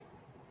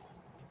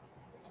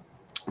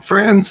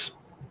Friends,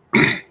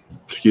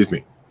 excuse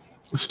me,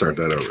 let's start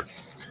that over.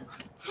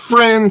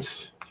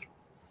 Friends, I'd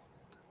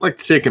like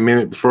to take a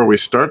minute before we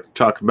start to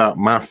talk about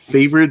my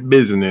favorite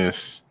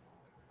business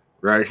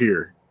right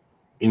here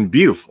in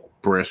beautiful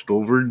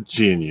Bristol,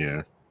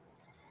 Virginia.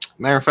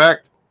 Matter of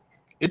fact,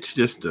 it's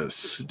just a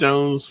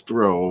stone's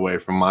throw away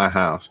from my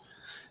house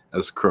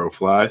as the crow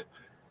flies.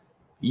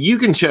 You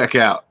can check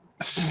out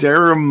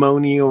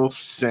Ceremonial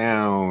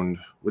Sound,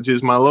 which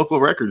is my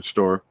local record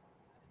store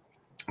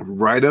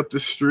right up the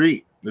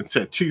street. It's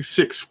at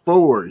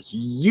 264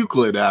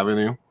 Euclid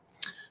Avenue,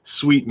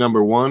 Suite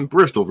number 1,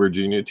 Bristol,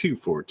 Virginia,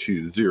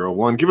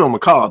 24201. Give them a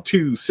call,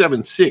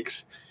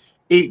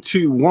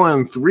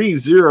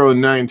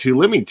 276-821-3092.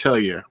 Let me tell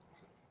you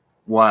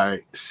why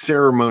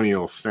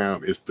Ceremonial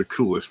Sound is the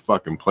coolest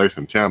fucking place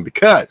in town.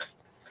 Because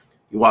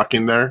you walk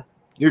in there,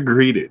 you're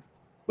greeted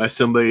by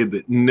somebody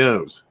that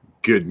knows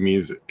good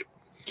music.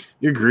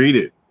 You're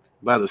greeted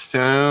by the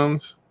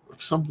sounds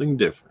of something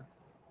different.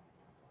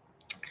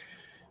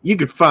 You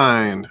could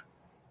find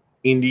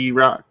indie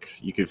rock.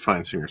 You could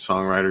find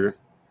singer-songwriter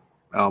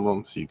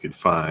albums. You could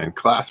find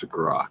classic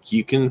rock.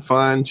 You can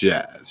find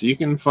jazz. You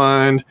can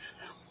find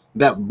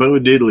that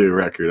Bo Diddley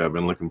record I've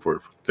been looking for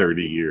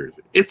 30 years.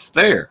 It's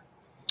there.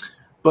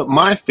 But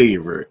my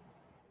favorite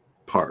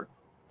part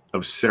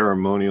of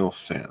Ceremonial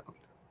Sound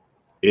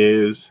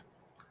is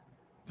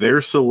their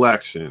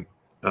selection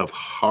of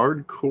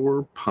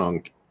hardcore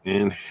punk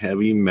and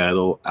heavy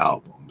metal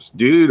albums.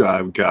 Dude,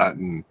 I've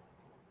gotten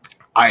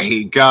I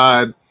Hate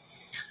God,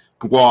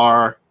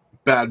 Gwar,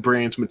 Bad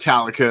Brains,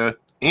 Metallica,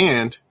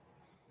 and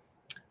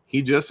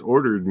he just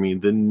ordered me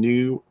the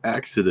new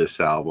Exodus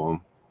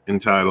album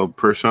entitled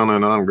Persona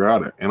Non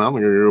Grata, and I'm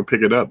going to go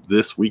pick it up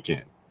this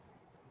weekend.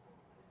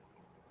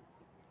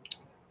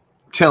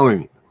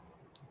 Telling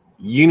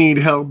you need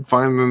help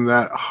finding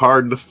that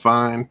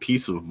hard-to-find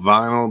piece of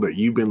vinyl that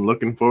you've been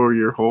looking for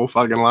your whole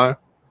fucking life?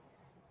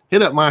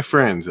 Hit up my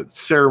friends at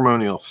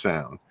Ceremonial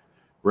Sound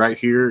right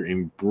here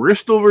in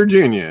Bristol,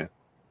 Virginia,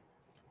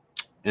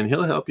 and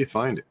he'll help you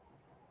find it.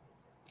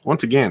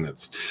 Once again,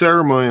 it's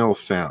Ceremonial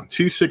Sound,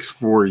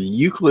 264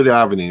 Euclid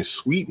Avenue,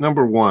 Suite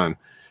number 1,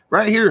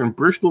 right here in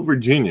Bristol,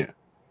 Virginia,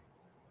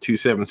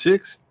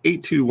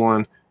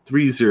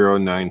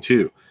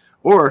 276-821-3092.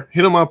 Or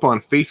hit him up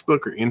on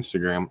Facebook or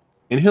Instagram,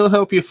 and he'll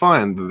help you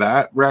find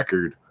that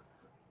record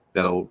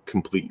that'll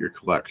complete your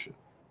collection.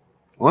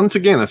 Once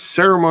again, a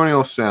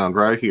Ceremonial Sound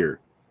right here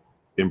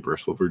in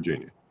Bristol,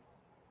 Virginia.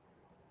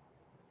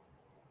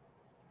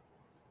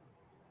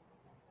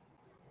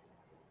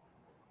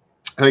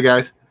 Hey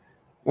guys,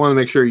 want to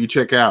make sure you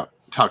check out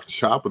Talk to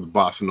Shop with the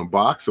Boss in the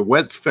Box, a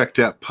What's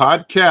Fecked Up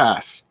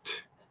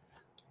podcast.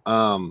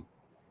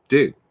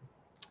 Dude,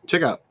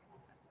 check out.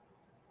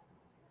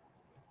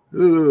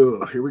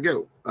 Here we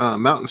go.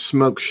 Mountain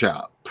Smoke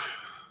Shop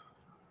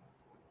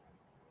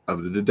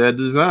of the Dead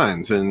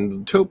Designs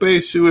and Tope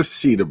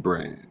Suicida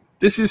brand.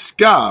 This is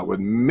Scott with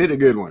Mid a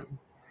Good One.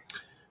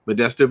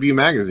 Modesto View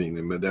Magazine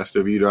and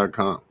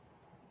ModestoView.com.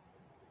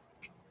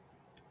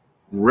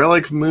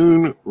 Relic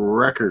Moon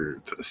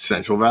Records,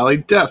 Central Valley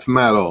Death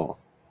Metal.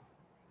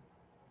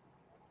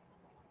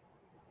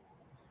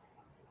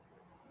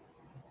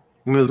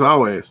 And as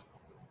always,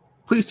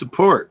 please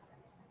support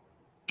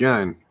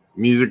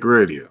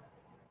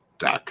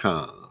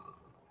GunMusicRadio.com.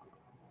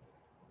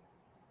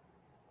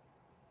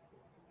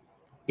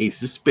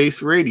 Aces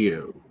Space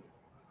Radio.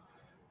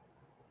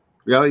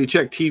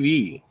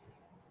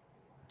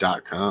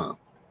 RealityCheckTV.com.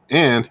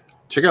 And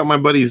check out my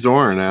buddy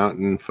Zoran out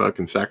in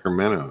fucking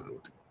Sacramento.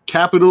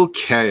 Capital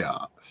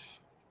Chaos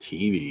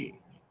TV.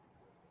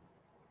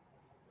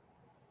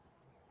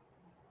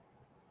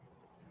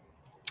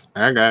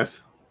 All right,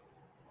 guys.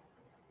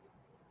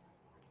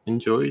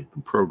 Enjoy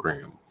the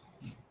program.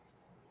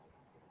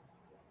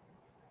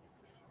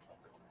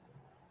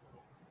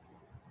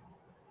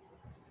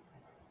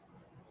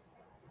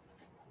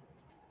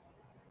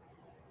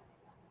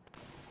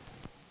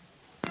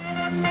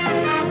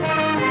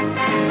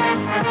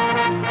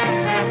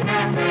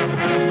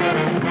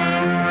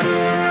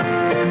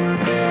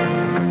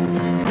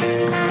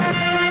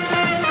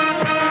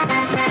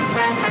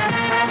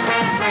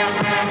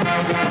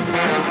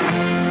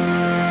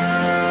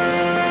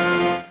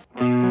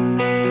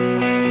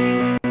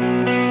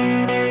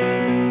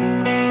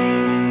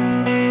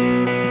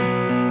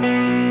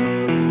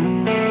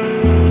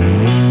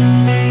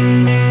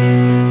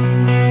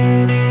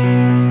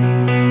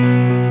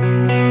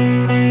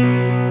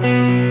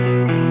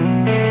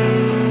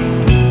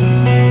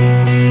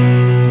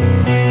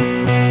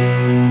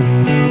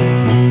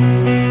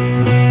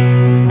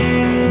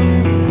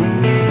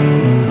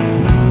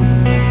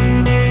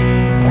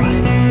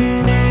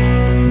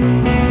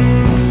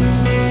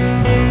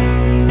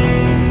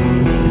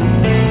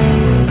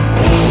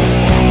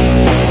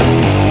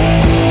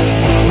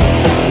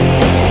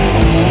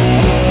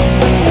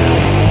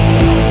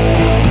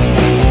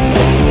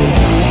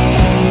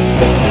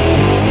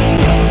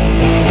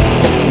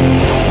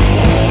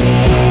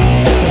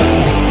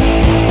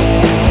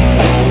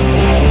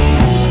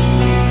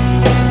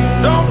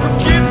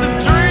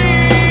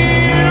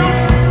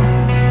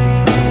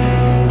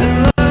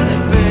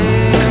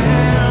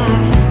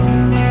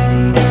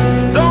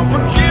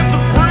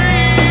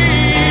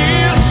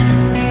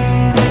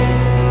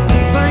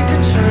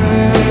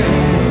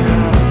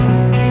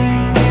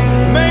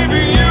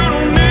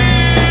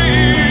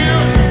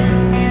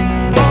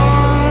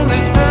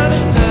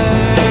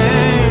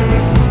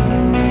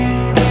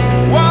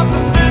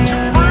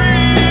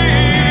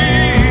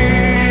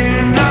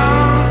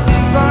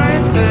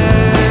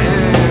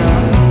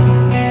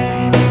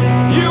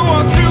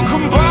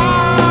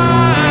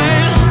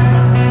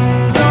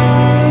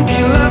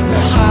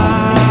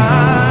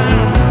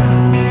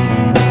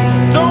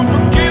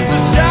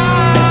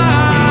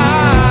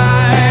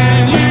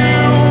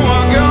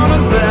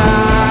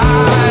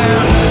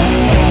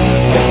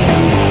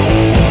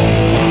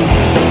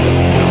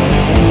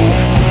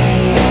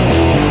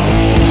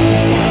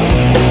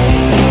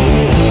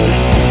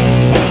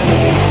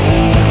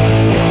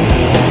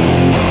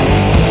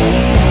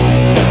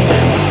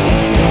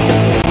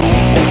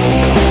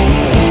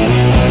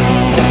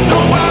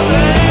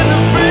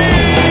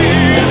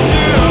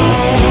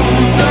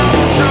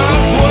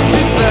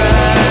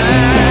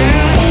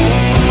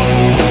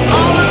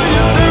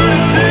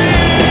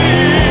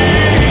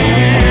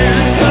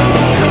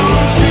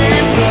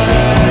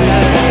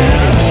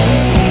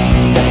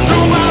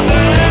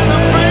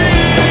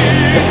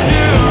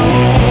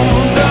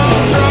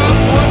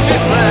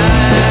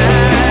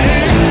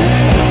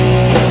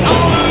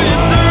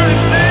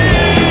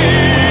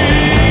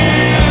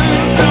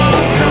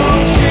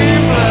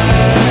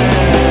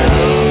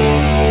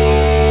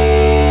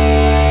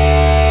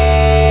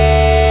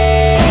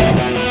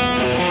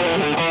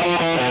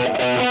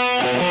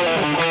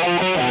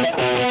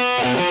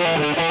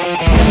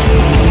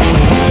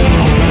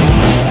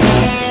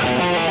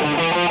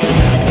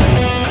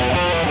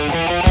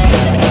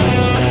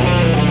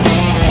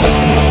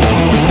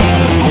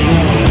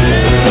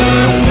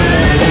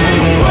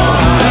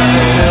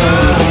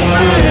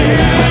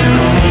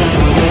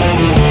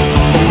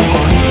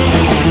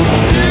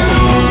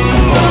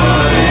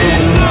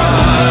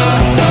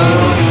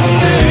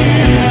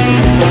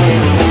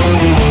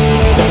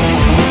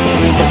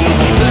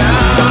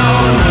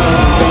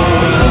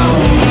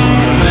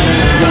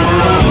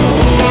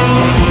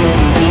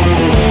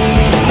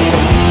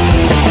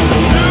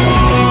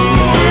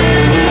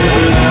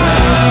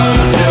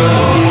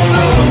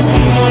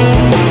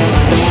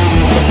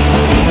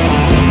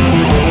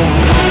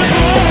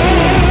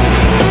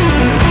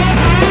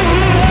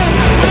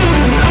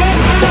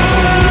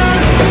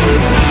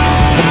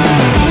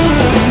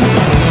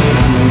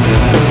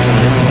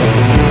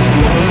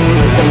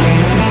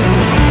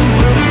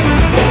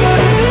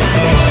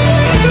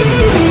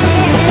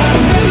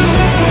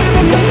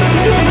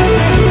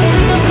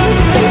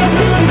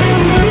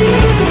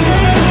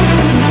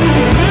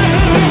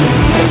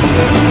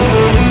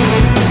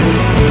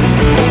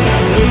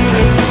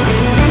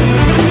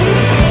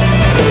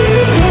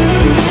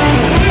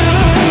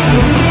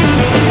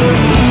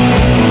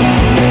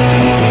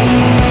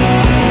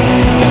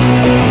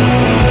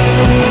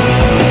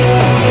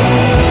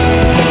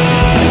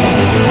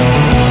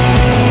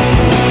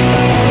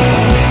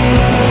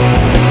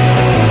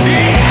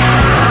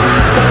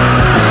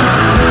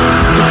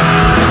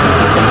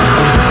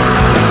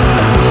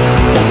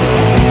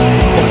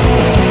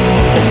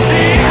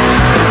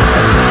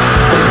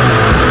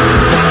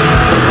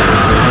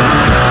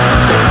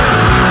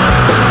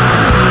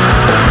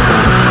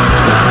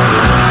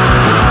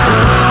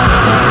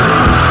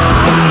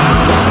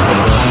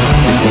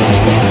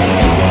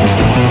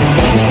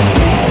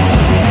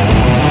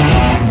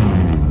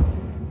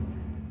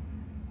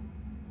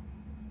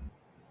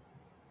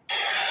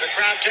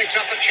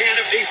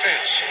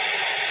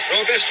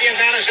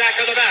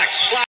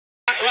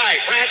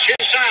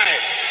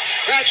 side.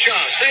 Bradshaw,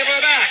 stable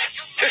back.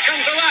 Here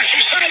comes the rush.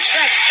 He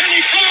sidestep. Can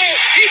he throw?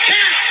 He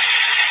can't.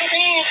 The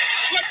ball,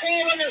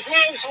 football is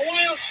loose. A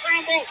wild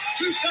scramble.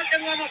 2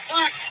 seconds on the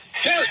clock.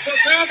 Casper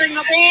grabbing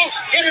the ball.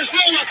 It is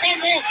ruled a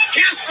fumble.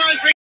 Casper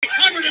is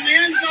recovered in the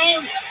end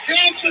zone. The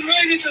Oakland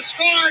Raiders have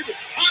scored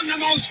on the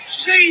most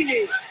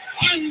zany,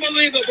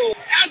 unbelievable,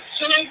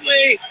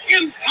 absolutely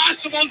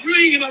impossible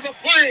dream of a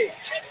play.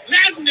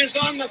 Madden is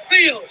on the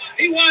field.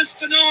 He wants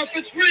to know if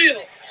it's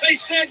real. They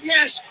said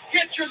yes.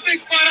 Get your big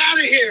butt out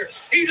of here.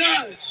 He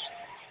does.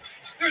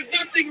 There's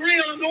nothing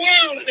real in the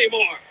world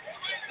anymore.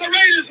 The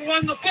Raiders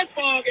won the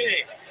football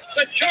game.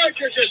 The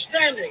Chargers are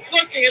standing,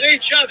 looking at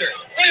each other.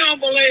 They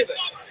don't believe it.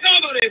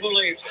 Nobody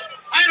believes it.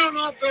 I don't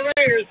know if the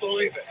Raiders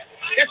believe it.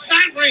 It's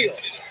not real.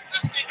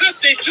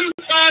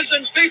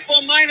 52,000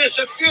 people minus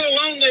a few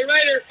lonely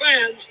Raider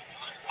fans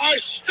are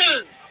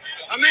stunned.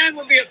 A man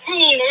would be a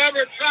fool to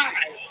ever try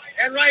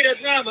and write a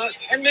drama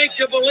and make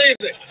you believe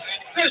it.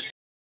 This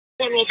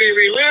one will be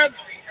relived.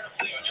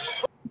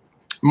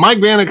 Mike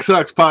Vanek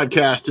Sucks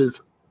podcast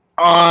is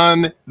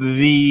on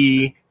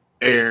the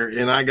air,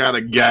 and I got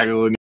a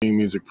gaggle of new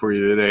music for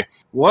you today.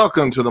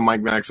 Welcome to the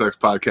Mike Vanek Sucks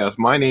podcast.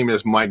 My name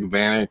is Mike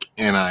Vanek,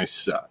 and I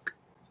suck.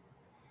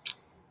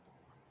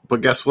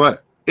 But guess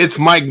what? It's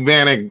Mike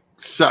Vanek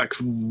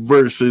Sucks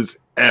versus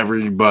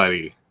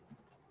everybody.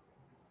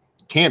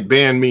 Can't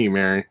ban me,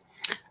 Mary.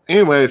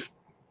 Anyways,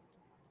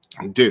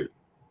 dude,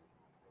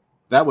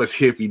 that was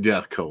Hippie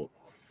Death Cult.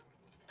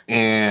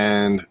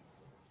 And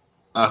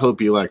I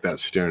hope you like that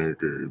stoner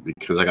groove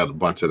because I got a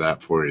bunch of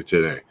that for you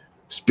today.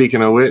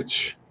 Speaking of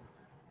which,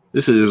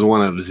 this is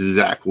one of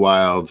Zakk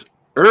Wylde's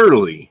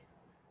early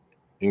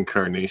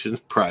incarnations,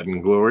 Pride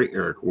and Glory.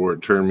 Eric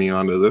Ward turned me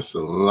onto this a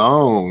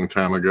long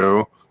time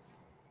ago.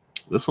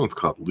 This one's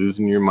called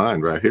Losing Your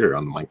Mind right here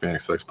on the Mike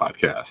Vanek Sucks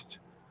podcast.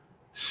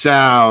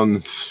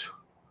 Sounds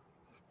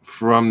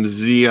from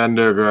the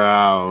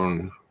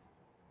underground.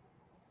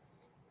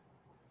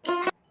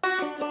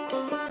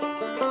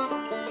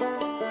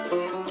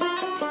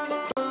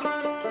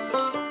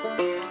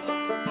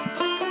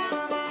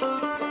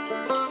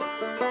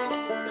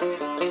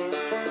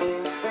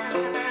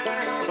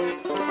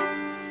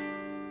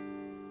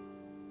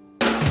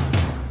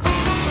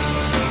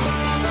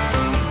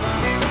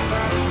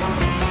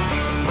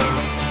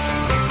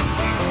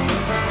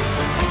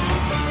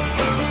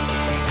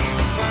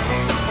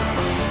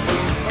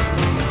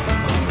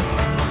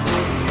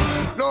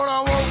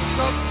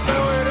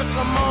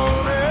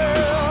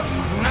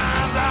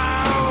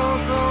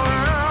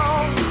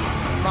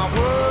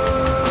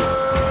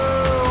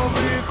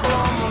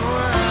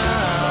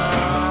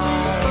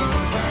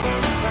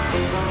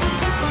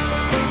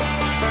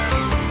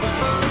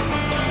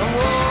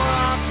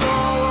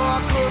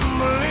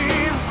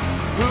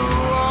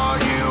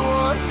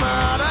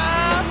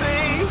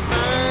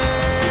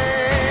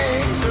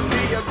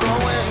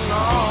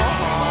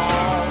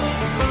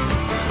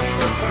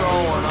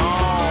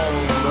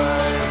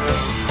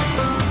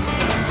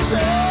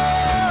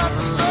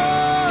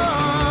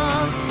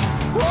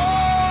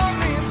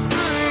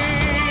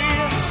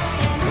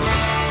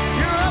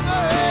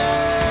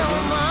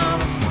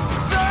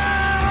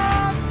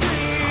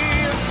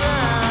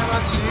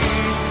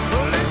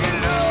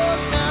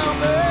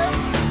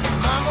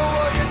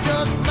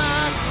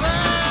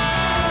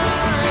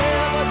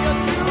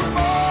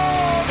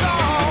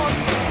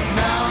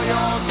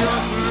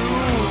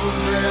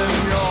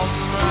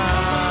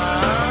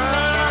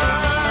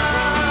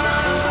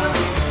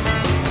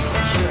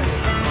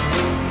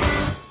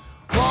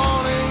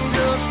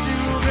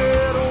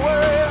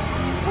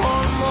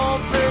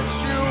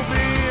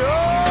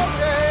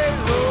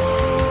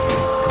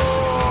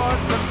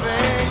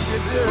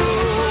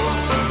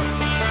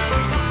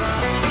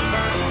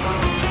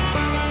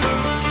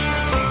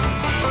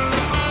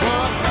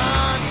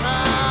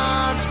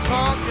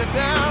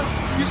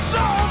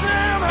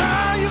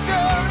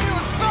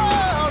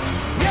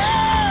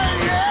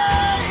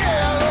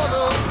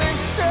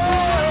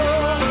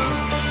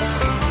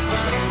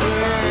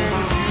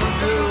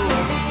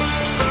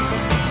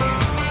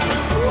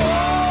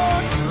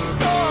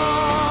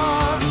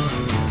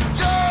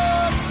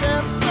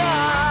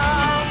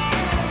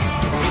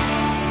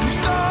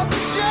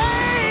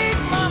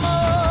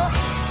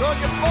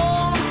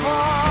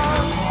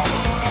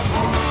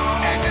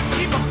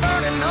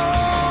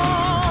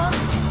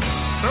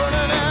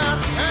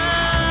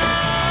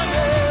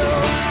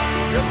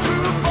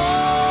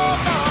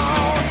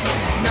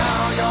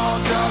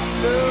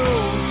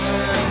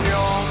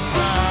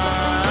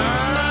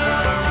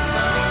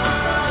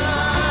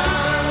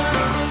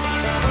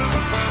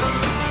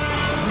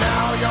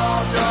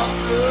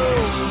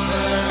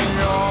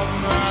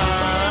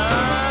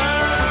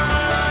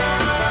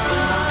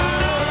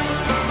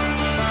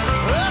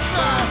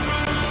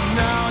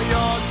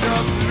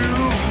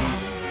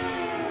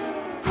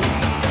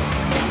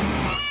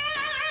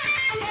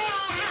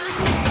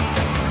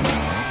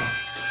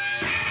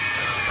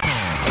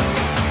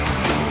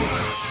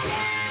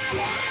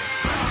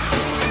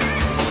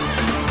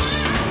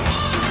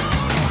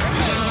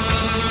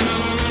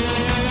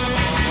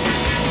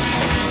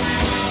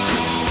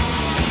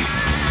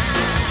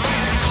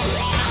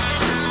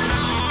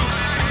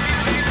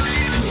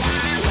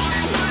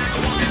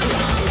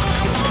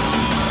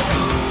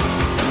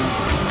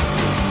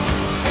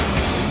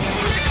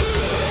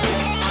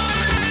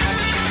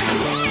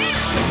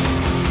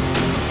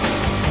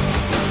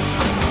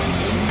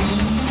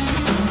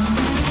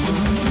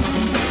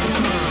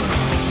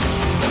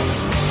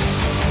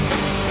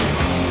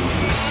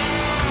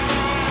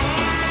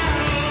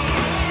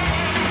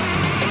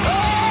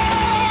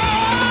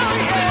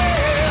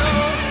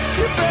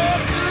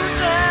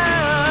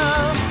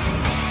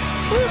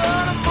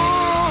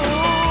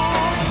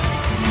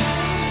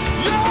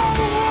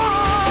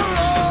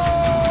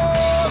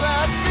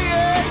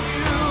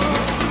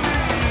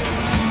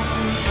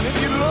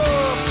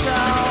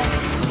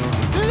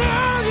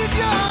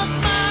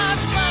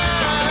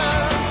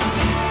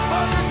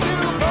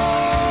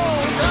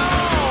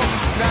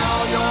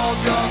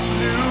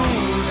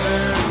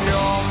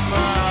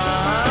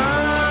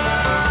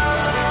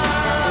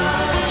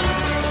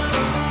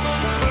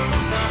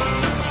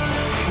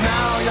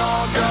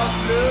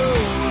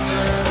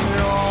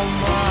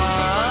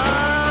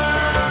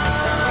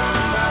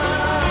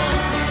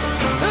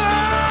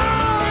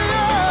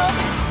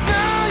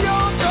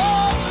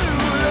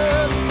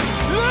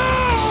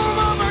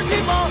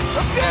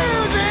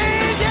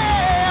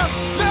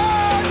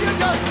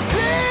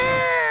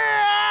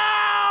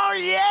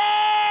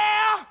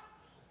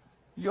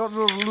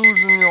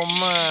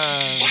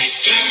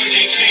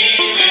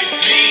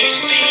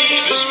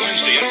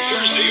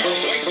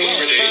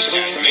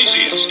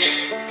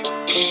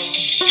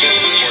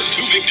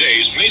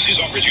 Macy's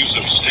offers you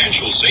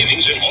substantial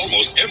savings in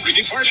almost every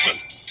department.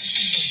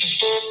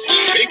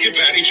 Take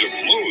advantage of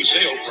low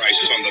sale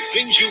prices on the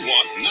things you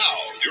want now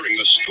during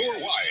the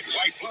store-wide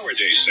White Flower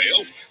Day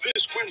sale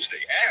this Wednesday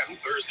and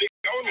Thursday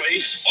only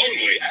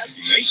at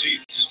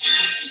Macy's.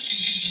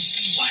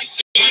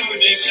 White Flower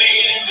Day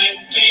sale at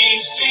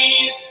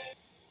Macy's.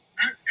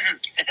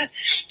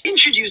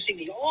 Introducing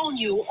the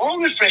all-new,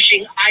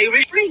 all-refreshing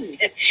Irish Spring.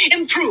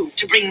 Improved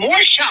to bring more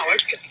shower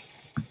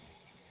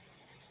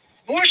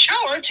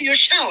to your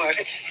shower.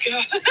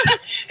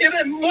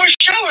 More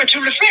shower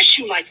to refresh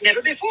you like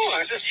never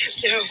before.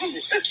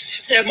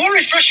 More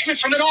refreshment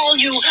from an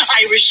all-new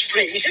Irish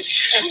Spring.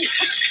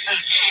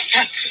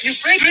 New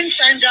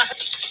fragrance and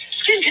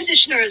skin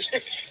conditioners.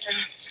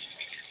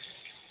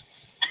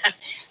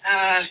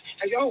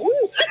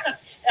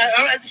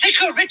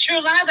 Thicker,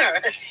 richer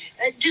lather.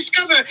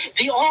 Discover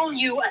the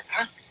all-new,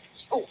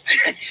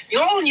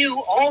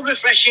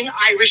 all-refreshing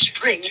Irish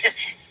Spring,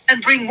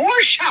 and bring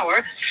more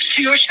shower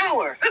to your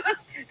shower.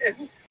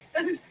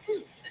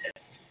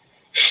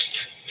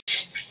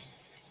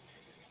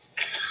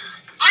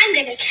 I'm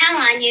going to tell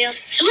on you.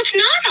 So it's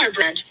not our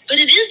brand, but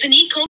it is the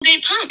neat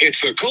Colgate pump.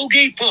 It's the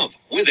Colgate pump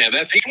with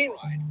MFP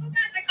fluoride. Who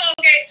got the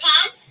Colgate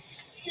pump?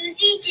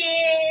 Susie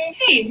did.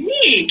 Hey,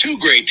 neat. 2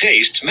 great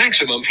tastes,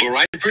 maximum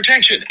fluoride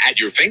protection at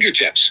your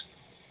fingertips.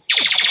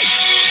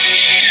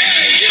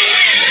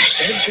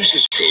 San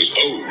Francisco's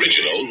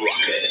original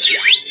rocker.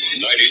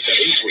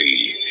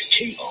 97.3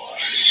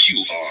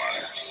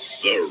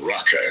 KRQR, The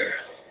Rocker.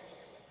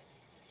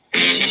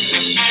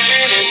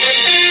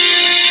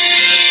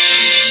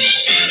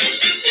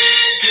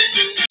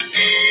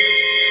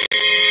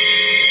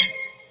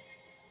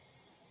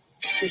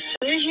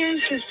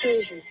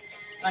 Decisions,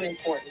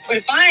 unimportant. But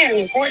if I had an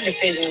important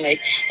decision to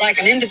make, like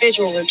an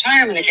individual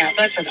retirement account,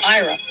 that's an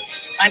IRA,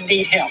 I'd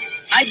need help.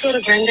 I'd go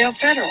to Glendale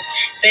Federal.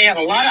 They have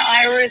a lot of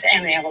IRAs,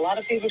 and they have a lot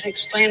of people to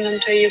explain them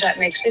to you. That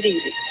makes it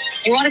easy.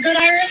 You want a good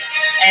IRA?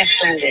 Ask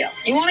Glendale.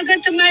 You want a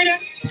good tomato?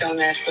 Don't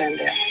ask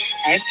Glendale.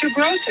 Ask your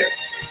grocer.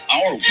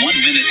 Our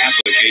 1-minute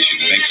application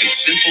makes it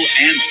simple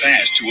and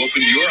fast to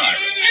open your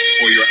IRA.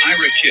 For your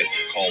IRA kit,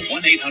 call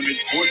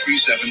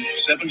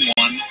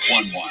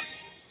 1-800-437-7111.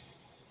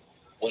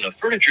 When a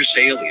furniture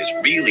sale is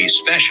really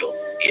special,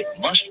 it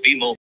must be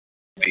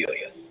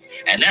Mobilia.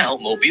 And now,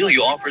 Mobilia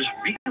offers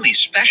really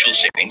special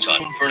savings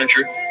on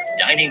furniture,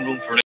 dining room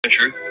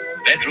furniture,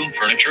 bedroom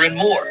furniture, and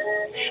more.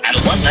 At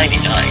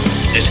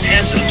 $199, this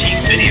handsome teak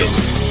video.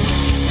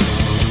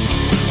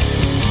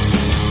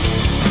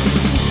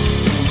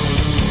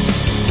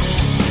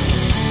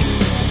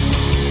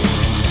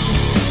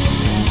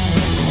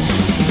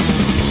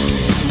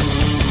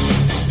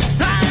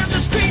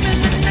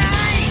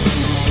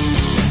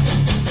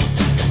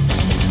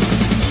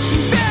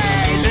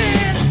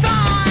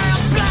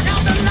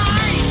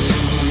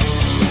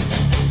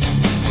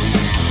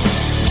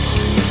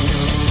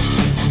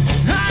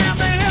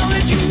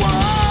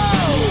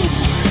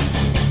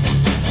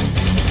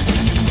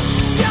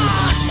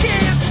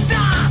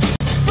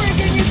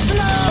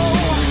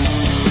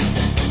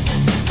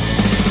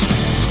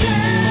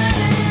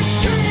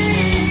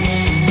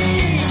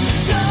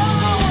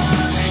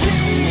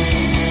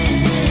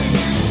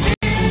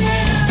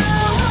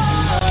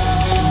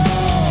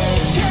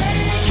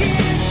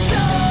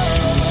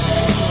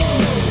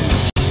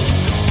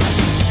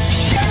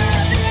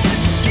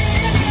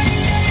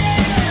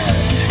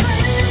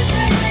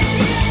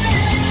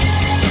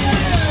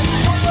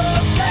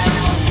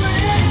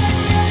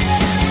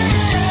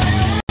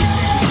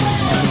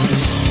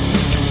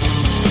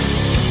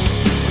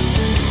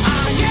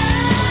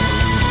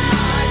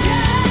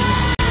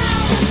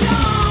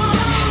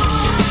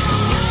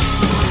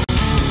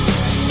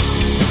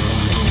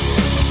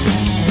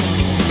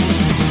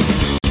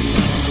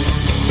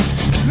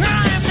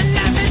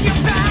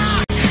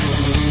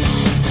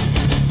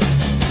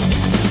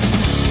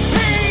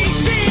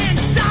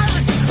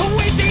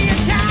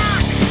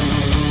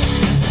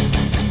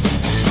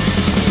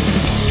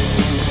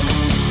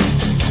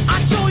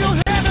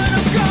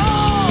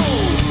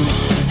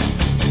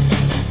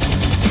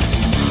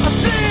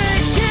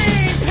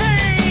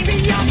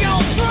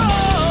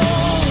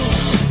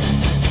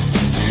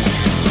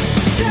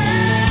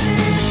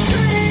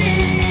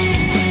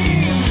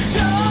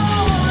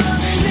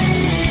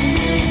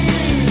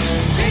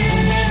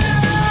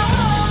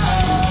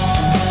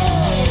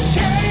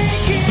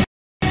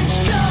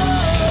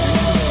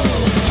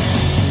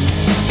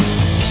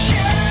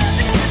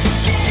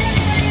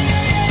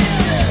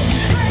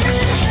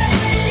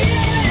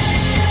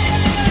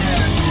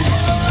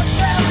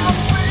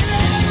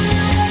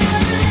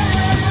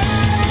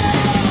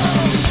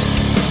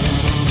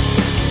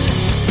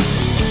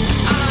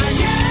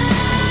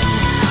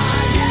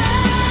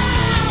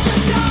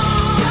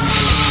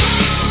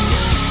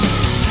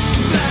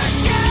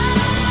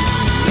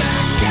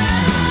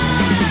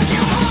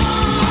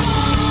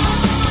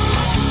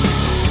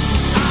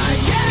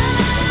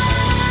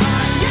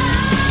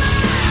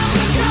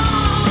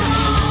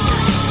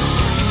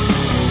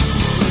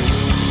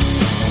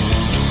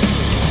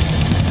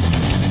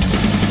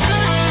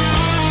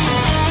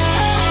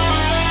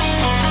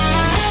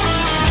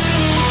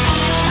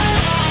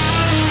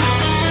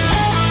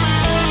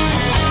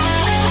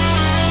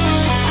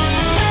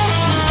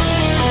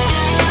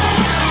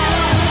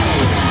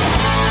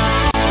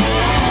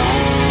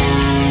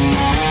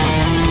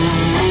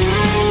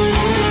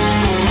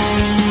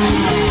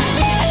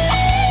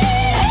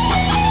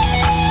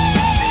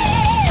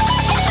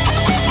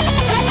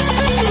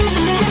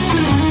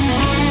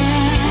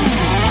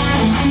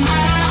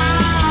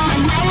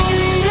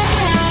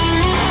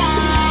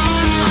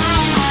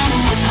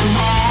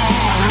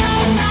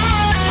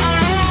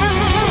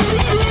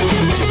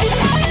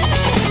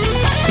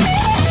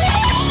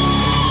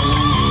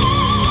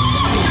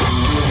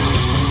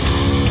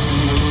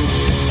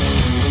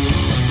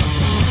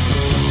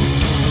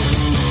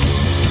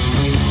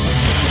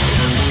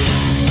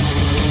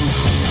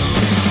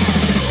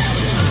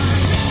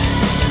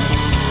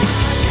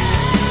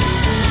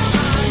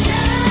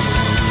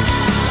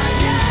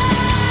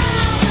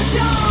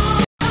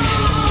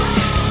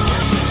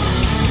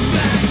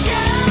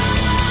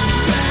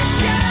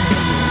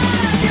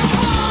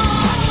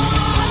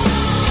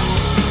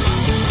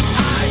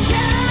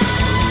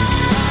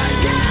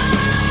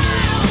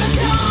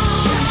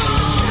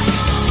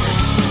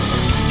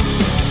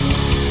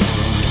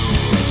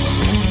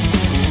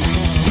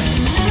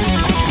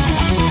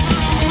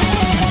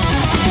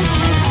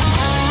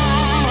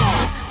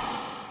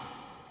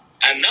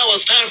 And now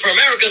it's time for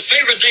America's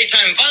favorite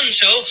daytime fun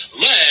show,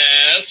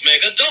 Let's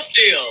Make a Dope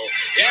Deal.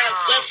 Yeah,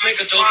 it's Let's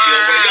Make a Dope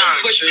Deal, where young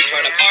pushers try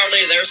to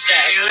parlay their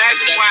stash into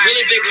that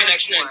really big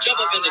connection and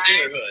jump up in the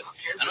dealerhood.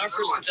 And our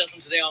first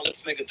contestant today on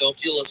Let's Make a Dope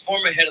Deal is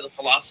former head of the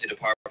philosophy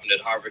department at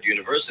Harvard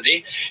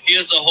University. He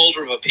is the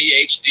holder of a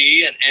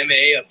PhD, an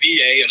MA, a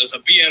BA, and is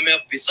a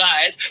BMF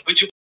besides. Would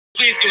you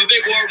please give a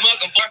big warm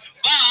welcome for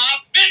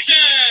Bob Mitchell?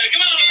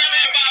 Come on, let's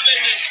have it, Bob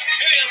Mitchell.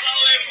 Here he is all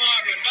the way from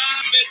Harvard,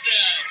 Bob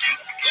Mitchell.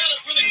 Well,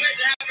 it's really great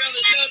to have you on the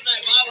show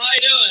tonight, Bob. How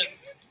you doing?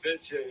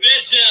 Mitchell.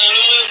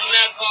 Oh, isn't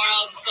that far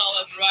out and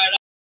solid and right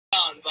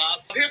on, Bob?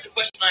 Here's the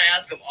question I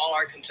ask of all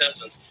our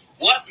contestants.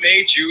 What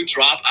made you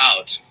drop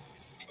out?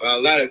 Well,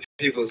 a lot of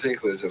people think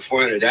it was the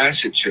 400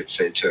 acid trips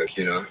they took,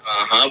 you know.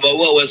 But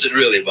what was it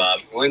really, Bob?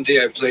 One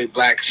day I played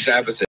Black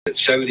Sabbath at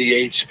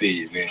 78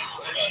 speed, man.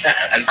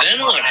 And then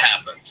what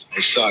happened? I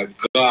saw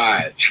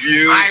God.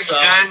 You saw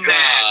God.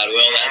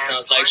 Well, that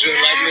sounds like true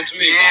enlightenment to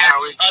me,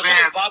 Bob. Tell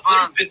us, Bob, what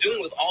have you been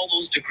doing with all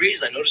those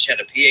degrees? I noticed you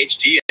had a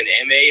PhD, an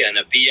MA, and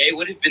a BA.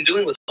 What have you been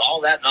doing with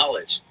all that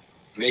knowledge?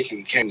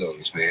 Making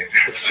candles, man.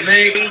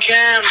 Making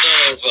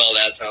candles. Well,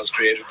 that sounds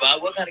creative,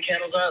 Bob. What kind of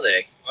candles are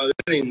they? Oh,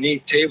 really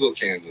neat table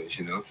candles,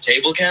 you know.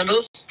 Table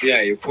candles?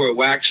 Yeah, you pour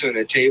wax on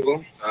a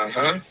table.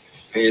 And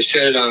you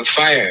set it on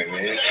fire,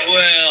 man.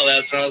 Well,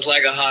 that sounds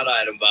like a hot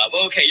item, Bob.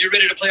 Okay, you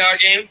ready to play our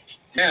game?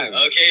 Yeah.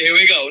 Okay, here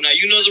we go. Now,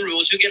 you know the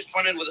rules. You'll get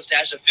fronted with a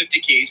stash of 50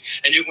 keys,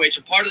 and you can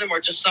wager part of them or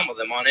just some of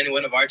them on any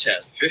one of our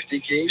tests. 50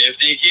 keys?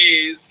 50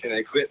 keys. Can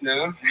I quit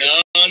now?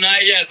 No,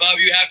 not yet, Bob.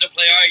 You have to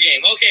play our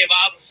game. Okay,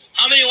 Bob,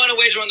 how many want to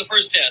wager on the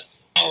first test?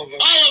 All of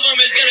them. All of them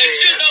is going to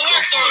shoot the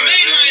works or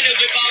main line, as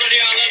we call it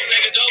here on Let's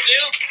Make a Dope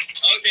Deal.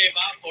 Okay,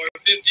 Bob, for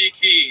 50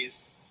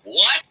 keys.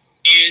 What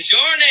is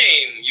your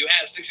name? You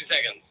have 60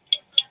 seconds.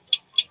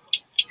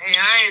 Hey,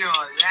 I know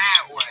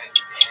that one.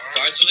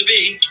 Starts with a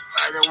B.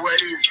 Father, what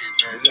is it,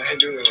 man? I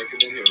knew when I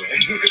came in here, man.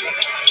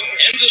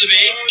 Ends with a B.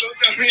 Don't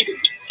tell me.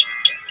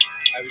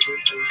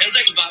 10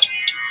 seconds, Bob.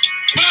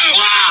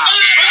 Wow.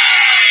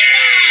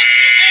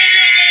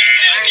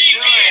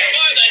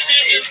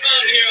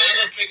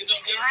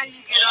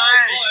 Oh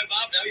boy,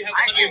 Bob, now you have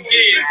 100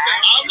 keys.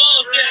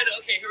 Almost did.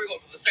 Okay, here we go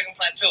for the second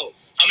plateau.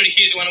 How many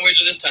keys do you want to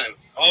wager this time?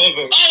 All of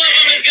them. All of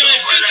them is going to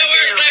shoot the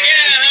works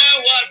again,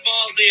 huh? What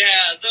balls he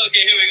has.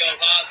 Okay, here we go,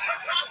 Bob.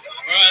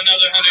 For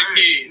another 100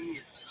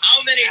 keys.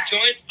 How many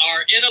joints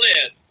are in a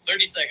lid?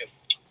 30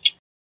 seconds.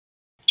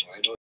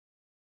 I know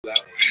that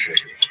one.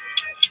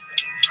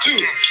 2.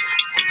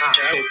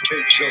 That was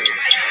big joint.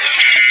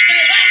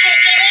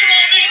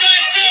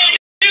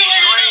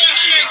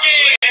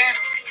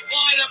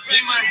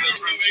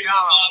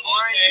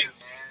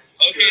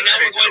 Okay, now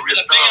we're going for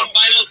the big and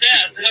final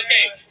test.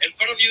 Okay, in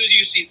front of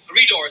you see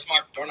 3 doors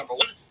marked door number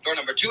 1, door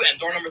number 2, and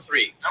door number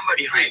 3.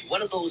 Behind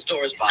one of those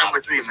doors, Bob, number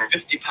 3, is man.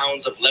 50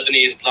 pounds of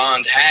Lebanese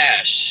blonde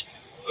hash.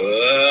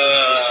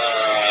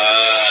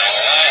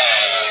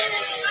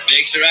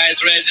 Makes your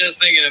eyes red just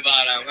thinking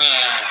about them,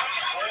 huh?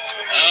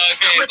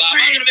 Okay, Bob,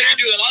 I'm going to make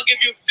you do it. I'll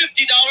give you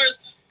 $50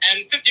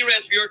 and 50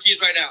 reds for your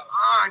keys right now.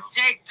 Oh,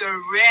 take the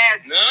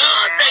red. No,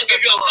 I'll give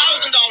you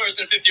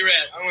 $1,000 and 50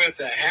 reds. I want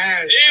the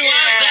hash. He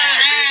wants the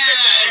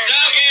hash.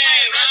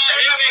 Okay, Bob,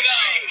 here we go.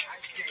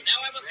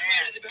 Now I must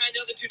remind you that behind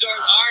the other 2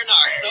 doors are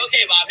narcs.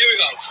 Okay, Bob, here we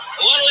go.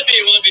 What'll it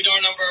be? Will it be door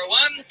number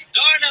 1,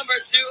 door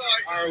number 2,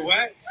 Or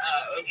what?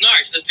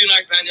 narcs? There's 2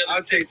 narcs behind the other.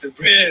 I'll take the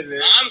bread,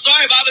 man. I'm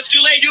sorry, Bob, it's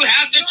too late. You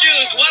have to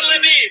choose. What'll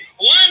it be?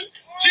 1,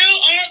 2,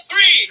 or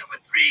 3? Number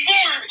 3.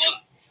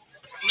 4.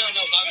 No,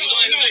 Bob, he's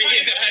only 3.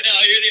 I know,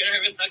 you're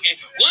nervous. Okay.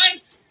 1,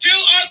 2,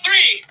 or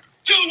 3?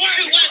 2, 1.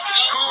 2, 1.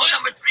 Oh,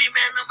 number 3,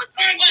 man. Number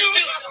 3. 1,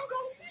 2.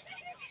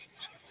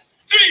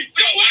 3,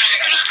 2, 1.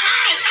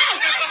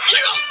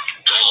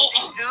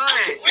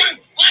 What?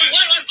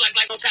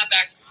 Black, no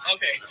tapbacks.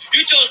 Okay.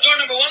 You chose door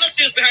number 1. Let's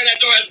see who's behind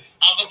that door. It's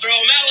Officer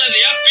O'Malley,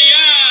 the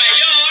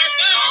FBI. You're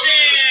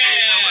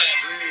busted.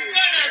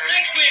 Join us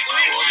next week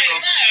when we play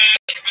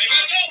Let's Make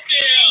a Dope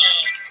Deal.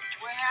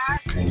 What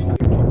happened?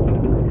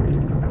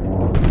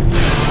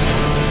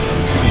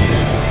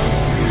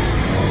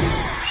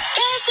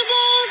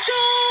 Basketball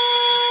Jones,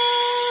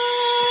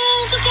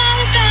 I got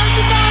a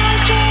basketball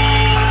Jones.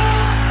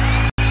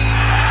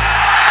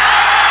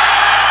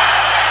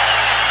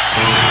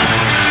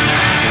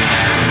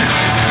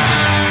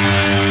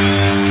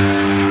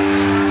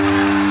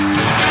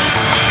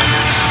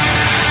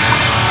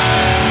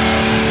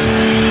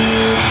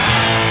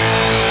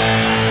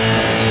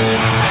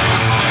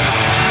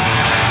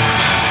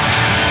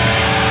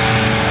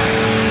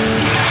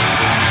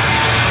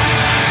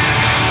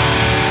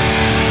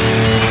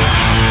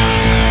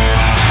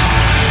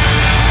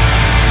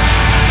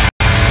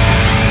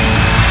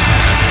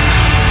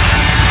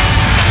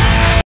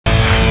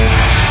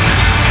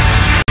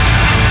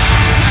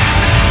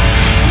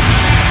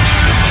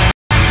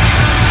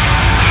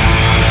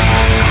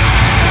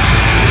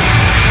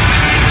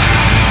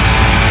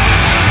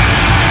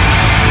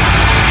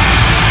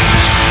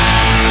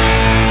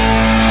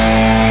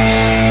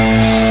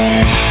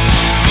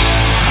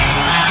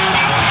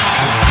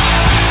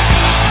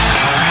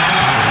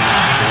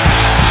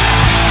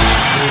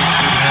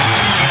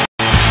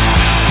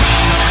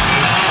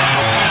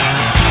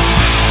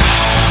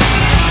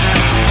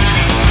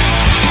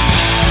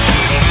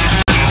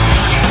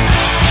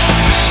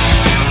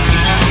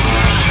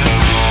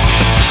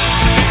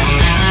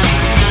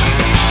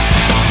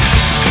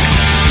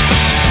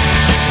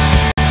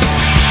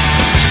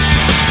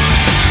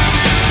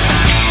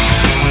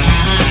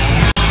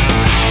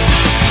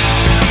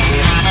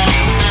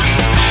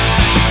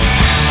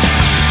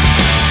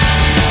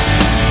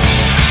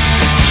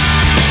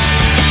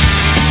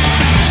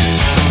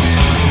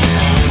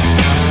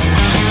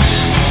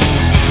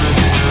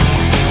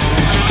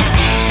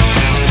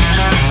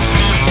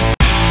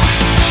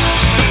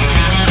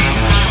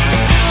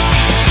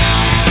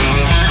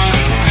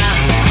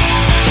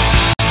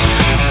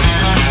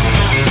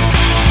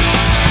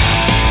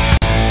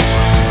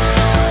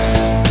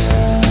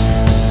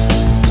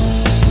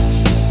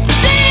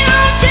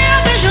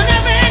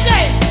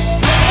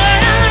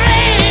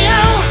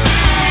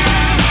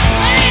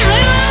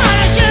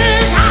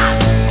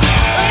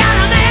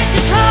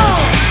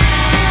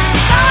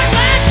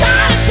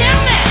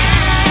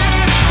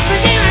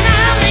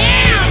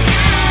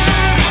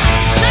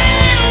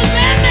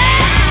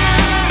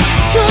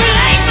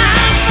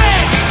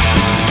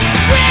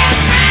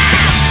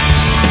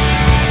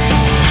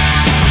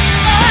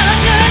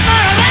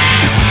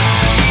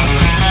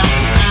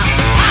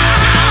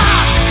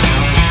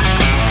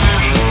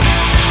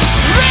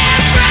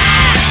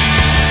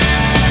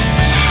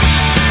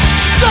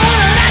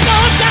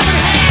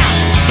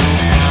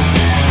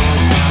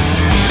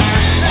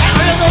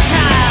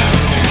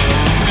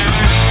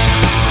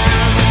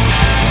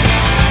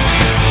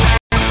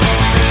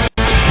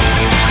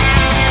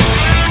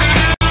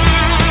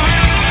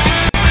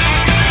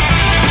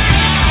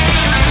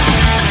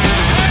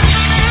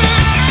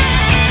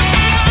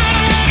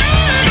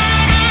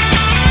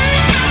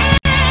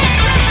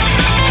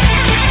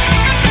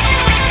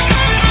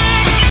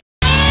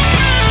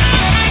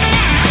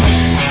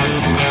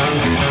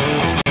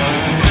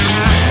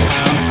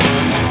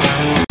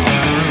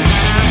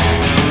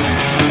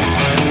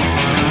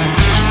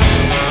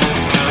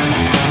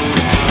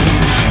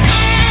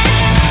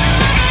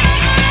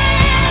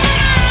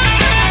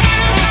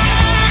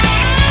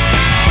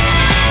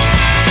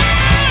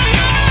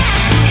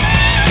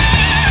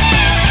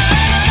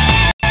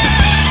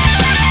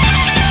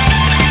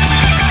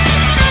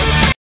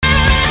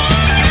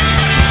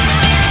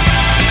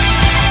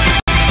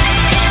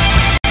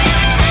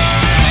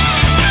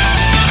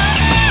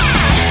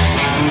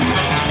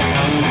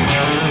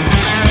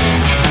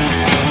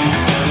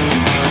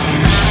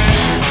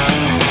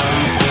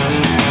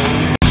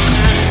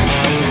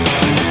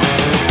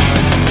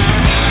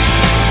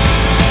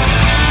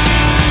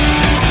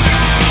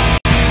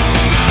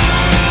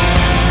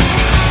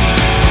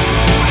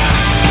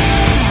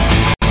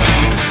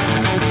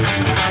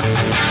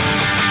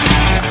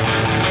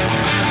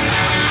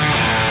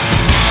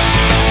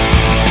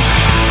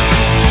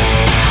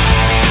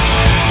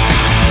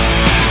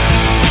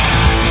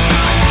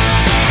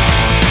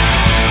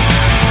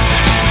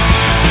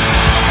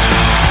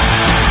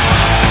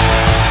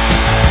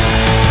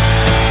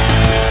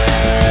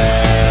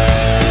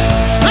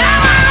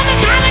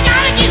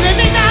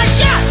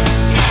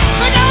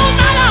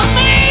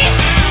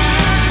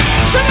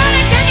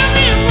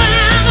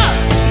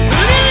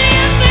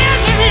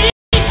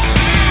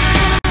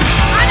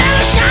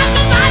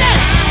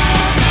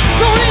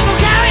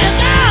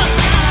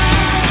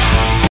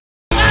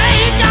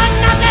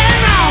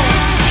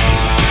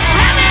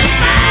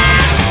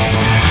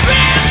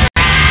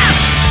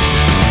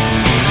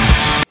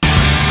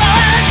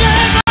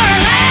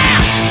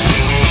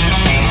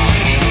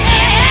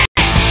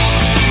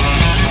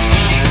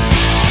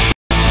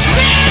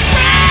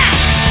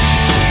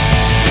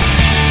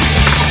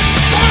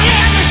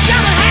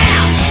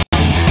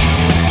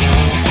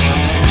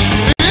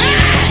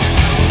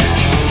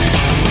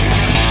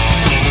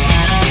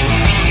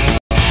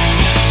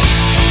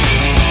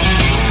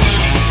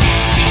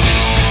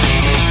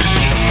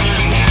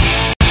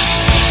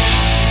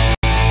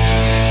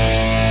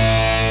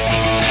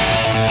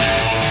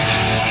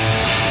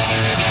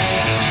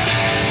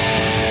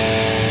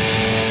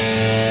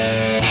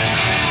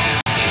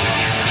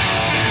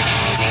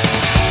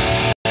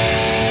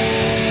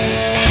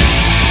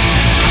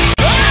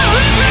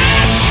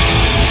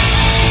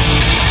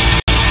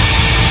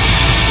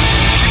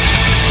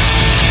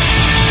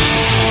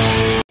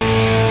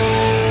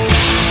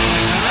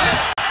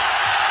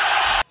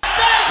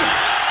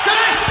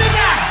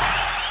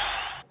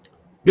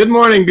 Good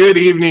morning, good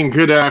evening,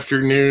 good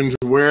afternoon, to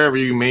wherever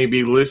you may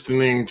be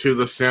listening to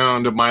the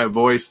sound of my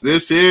voice.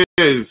 This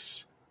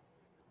is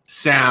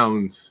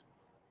Sounds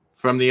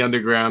from the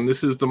Underground.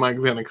 This is the Mike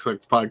Vanek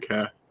Sucks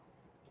podcast.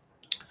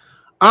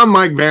 I'm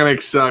Mike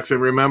Vanek Sucks,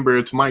 and remember,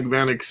 it's Mike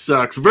Vanek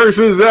Sucks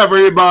versus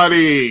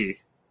everybody.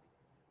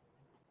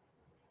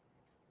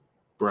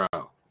 Bro,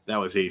 that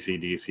was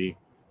AC/DC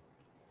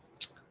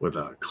with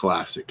a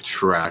classic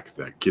track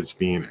that gets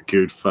me in a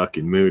good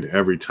fucking mood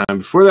every time.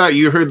 Before that,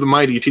 you heard the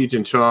mighty Cheech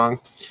and Chong.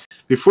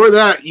 Before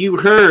that, you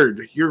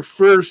heard your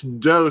first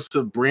dose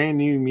of brand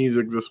new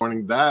music this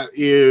morning. That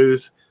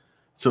is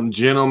some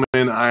gentlemen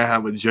I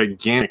have a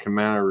gigantic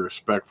amount of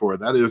respect for.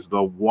 That is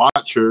the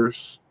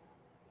Watchers,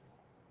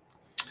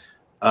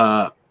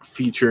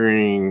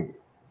 featuring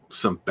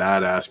some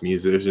badass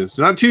musicians.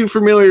 Not too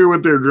familiar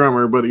with their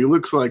drummer, but he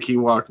looks like he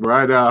walked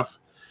right off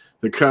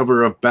the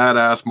cover of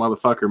Badass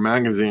Motherfucker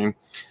magazine.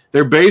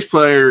 Their bass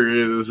player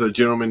is a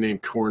gentleman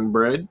named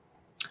Cornbread.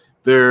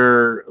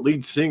 Their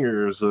lead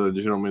singer is a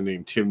gentleman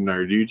named Tim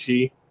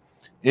Narducci.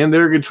 And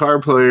their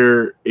guitar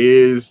player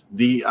is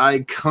the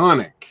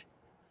iconic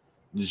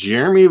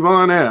Jeremy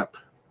Von Epp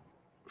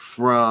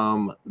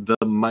from the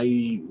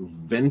Mighty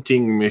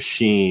Venting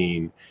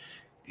Machine.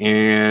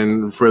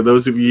 And for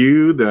those of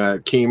you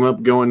that came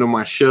up going to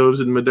my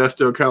shows in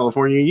Modesto,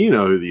 California, you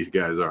know who these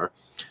guys are.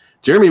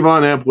 Jeremy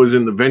Von Epp was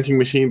in the Venting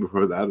Machine.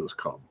 Before that, it was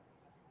called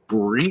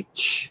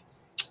Breach.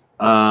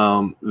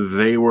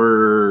 They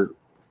were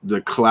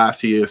the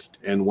classiest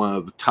and one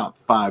of the top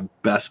 5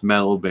 best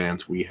metal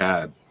bands we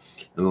had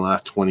in the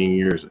last 20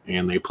 years,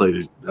 and they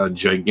played a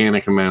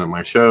gigantic amount of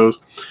my shows.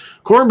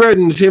 Cornbread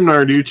and Tim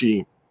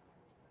Narducci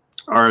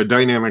are a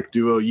dynamic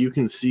duo. You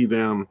can see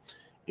them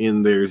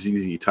in their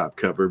ZZ Top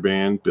cover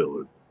band,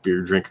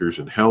 Beer Drinkers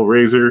and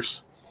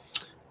Hellraisers.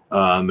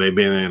 They've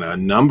been in a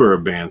number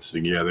of bands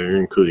together,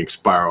 including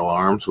Spiral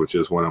Arms, which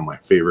is one of my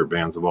favorite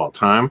bands of all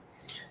time.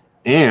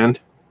 And,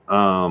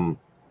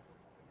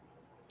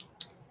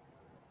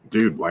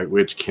 dude, White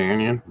Witch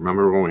Canyon.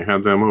 Remember when we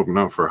had them open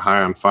up for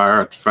High on Fire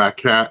at the Fat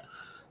Cat?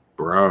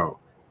 Bro.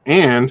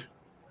 And,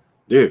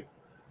 dude,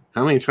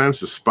 how many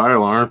times does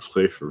Spiral Arms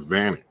play for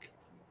Vanek?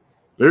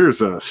 There's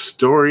a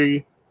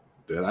story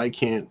that I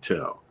can't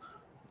tell,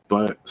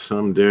 but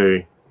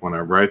someday when I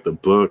write the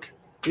book,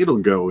 it'll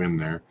go in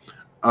there.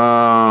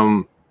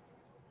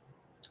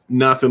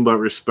 Nothing but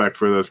respect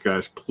for those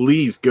guys.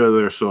 Please go to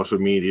their social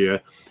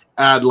media,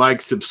 add,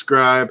 like,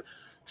 subscribe,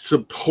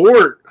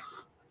 support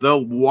the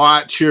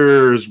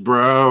Watchers,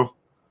 bro.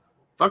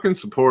 Fucking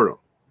support them,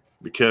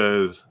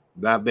 because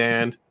that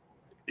band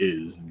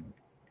is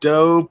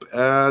dope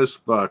as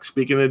fuck.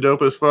 Speaking of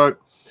dope as fuck,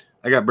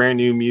 I got brand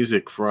new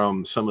music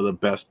from some of the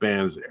best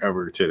bands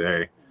ever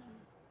today.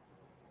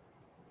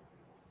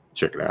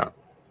 Check it out.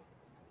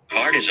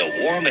 Card is a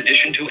warm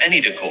addition to any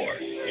decor.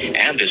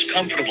 And this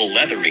comfortable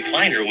leather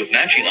recliner with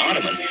matching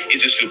ottoman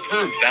is a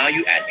superb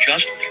value at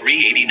just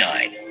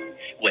 $389.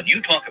 When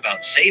you talk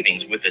about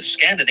savings with a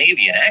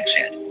Scandinavian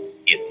accent,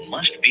 it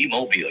must be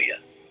Mobilia.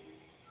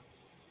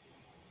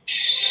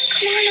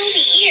 Come on over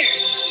here.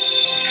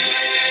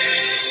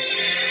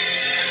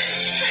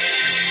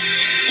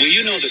 Will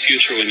you know the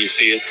future when you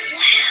see it?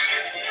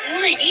 Wow.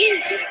 What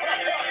is it?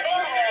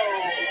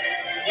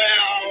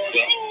 Well,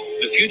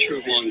 the future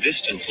of long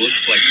distance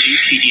looks like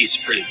GTE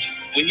Sprint.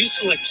 When you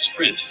select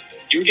Sprint,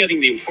 you're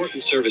getting the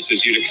important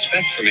services you'd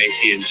expect from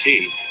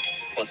AT&T,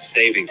 plus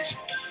savings.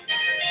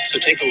 So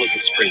take a look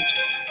at Sprint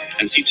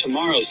and see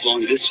tomorrow's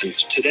long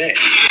distance today.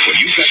 When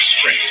you've got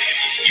Sprint,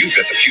 you've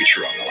got the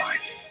future on the line.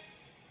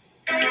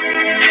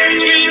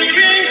 Sweet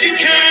dreams you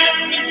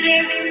can't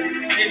resist.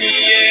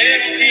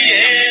 N-E-S-T-L-E-S.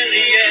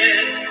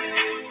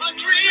 A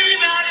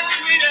dream as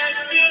sweet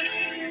as this.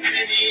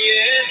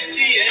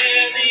 N-E-S-T-L-E-S.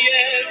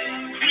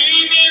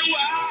 Dreamy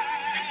wine.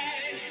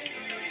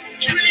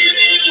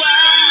 Dreamy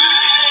wine.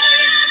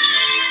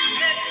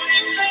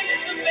 Nestle makes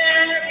the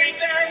very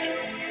best.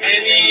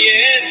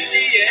 N-E-S-T-L-E-S.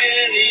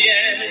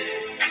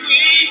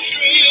 Sweet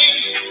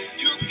dreams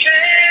you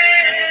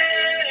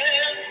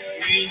can't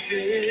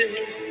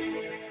resist.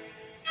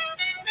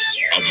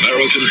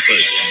 American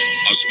Treasure,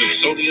 a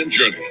Smithsonian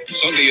Journey,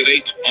 Sunday at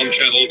 8 on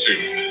Channel 2.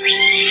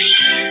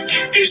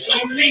 There's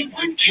only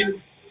one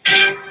tune.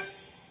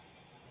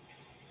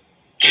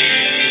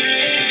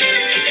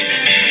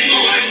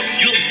 More,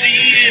 you'll see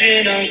it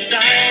in our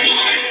style.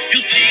 More,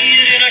 you'll see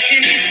it in our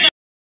candy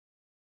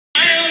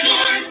smiles.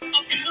 More,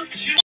 of the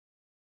looks you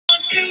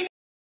want today.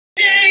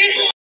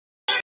 More,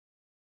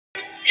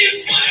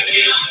 is why we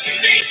often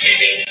say,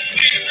 baby,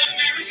 we're the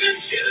American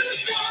shoe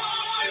store.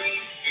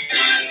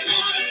 Because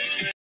more.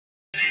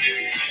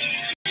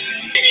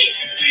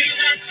 We're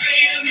that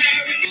great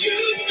American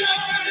shoe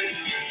store.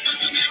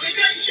 Because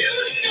America's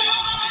shoe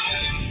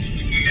store.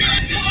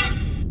 Because more.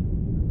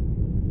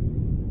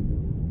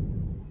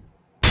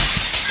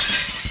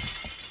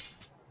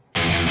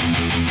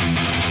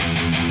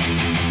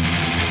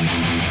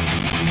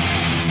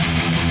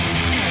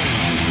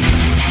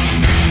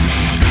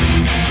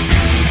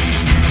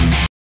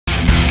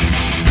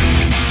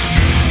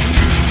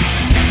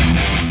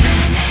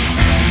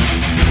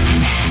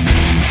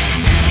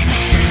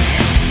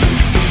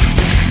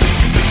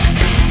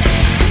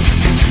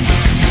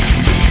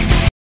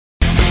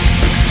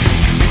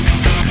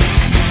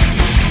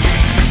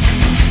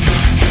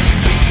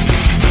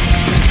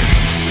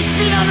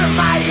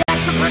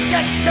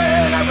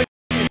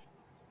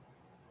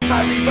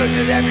 rebirth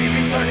at every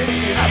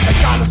returnation. As the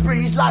goddess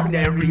breathes life in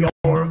every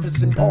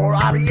orifice and pore,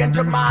 I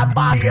re-enter my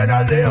body and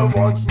I live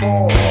once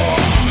more.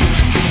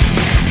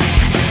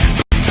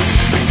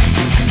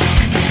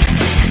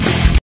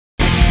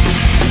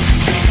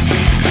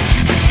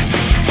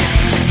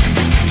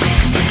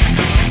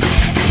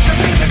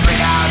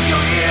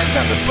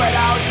 And the sweat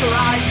out your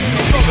eyes when you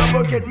throw the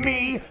book at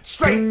me,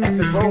 straight as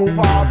the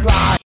crowbar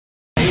flies.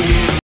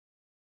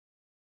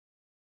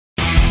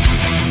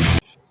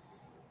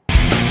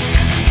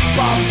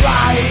 Bomb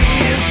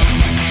flies.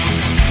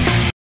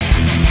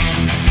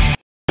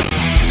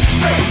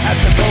 Straight as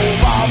the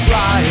crowbar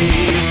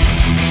flies.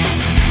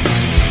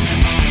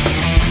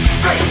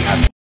 Straight as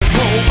the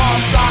crowbar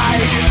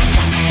flies.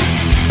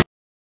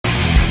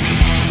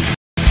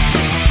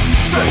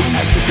 Straight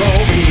as the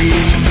crowbar.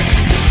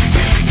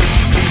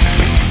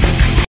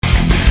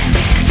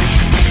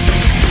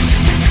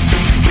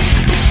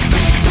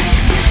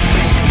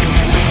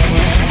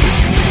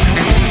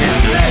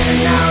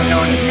 Now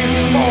known as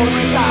music for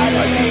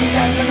recital, king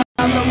dancing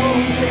on the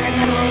moon, singing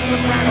hello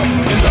soprano,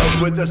 in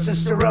love with the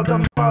sister of the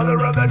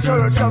mother of the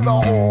church of the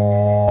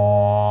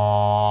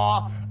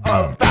whore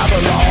of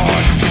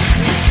Babylon.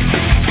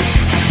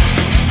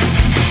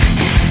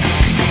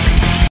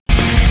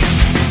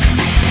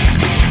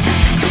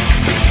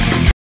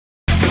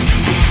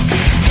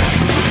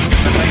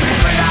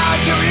 Spit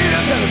out your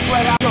ears and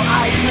sweat out your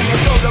eyes when you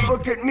throw the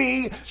book at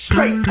me,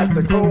 straight as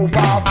the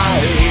crowbar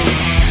flies.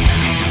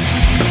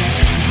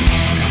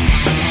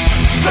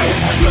 Straight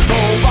as the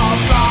crowbar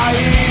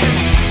flies.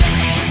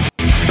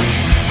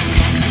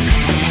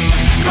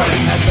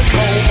 Straight as the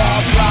crowbar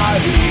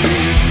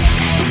flies.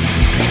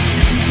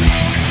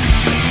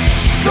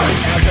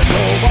 Straight as the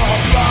crowbar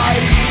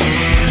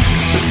flies.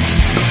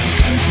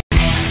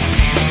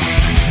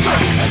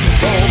 Straight as the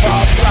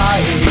crowbar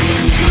flies.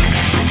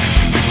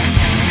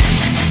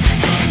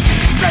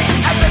 Straight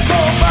as the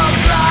crowbar flies.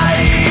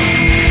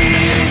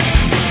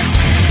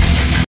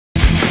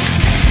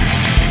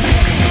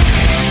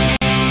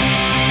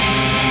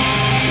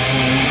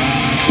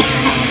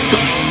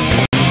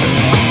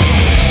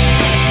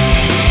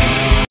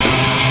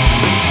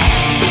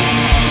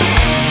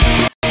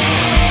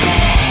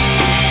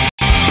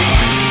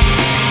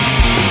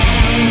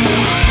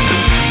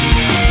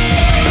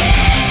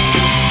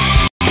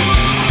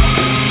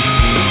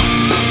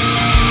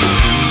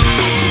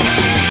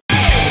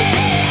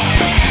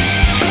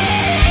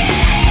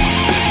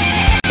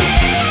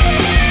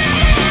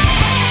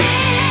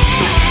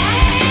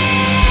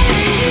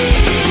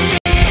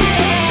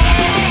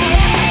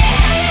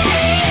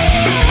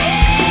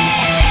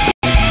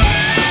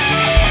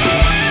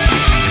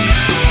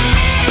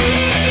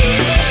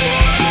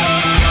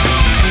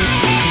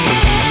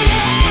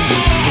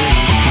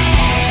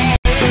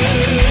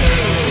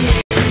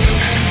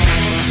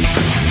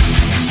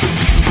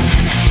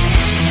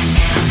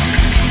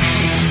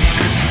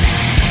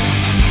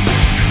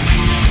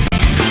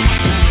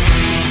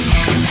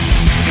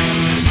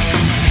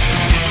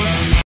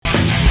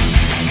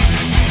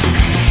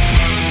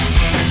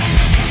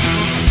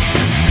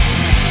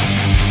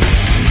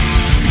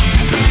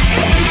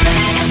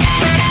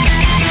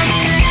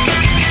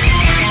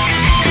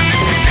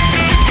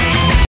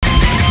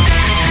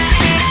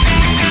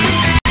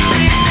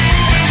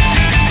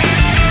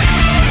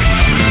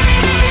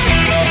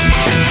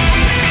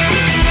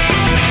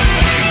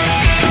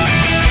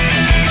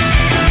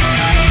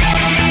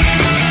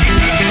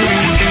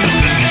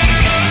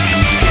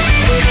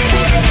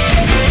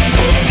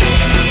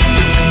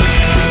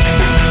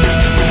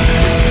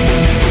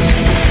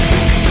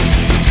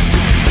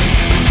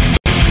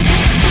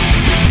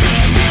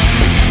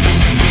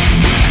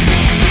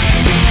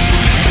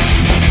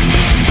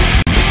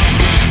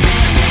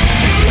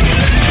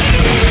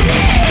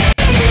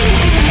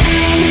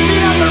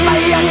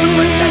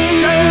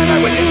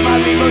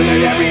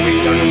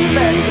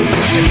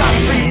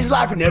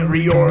 Life in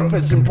every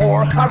orifice and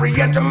pore, I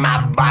re-enter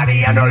my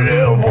body and I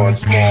live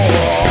once more.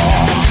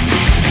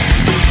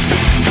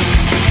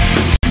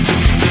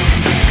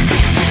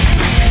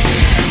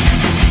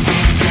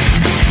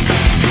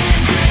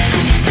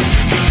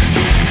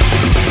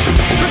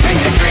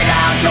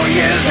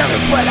 And the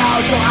sweat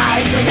out your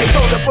eyes when they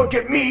throw the book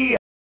at me,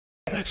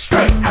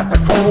 straight as the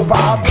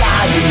crowbar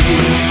flies.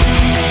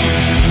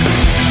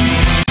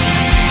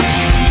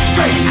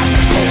 Straight as the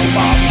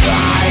crowbar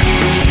flies.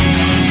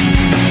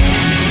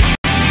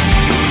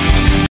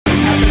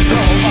 Straight as the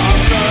crowbar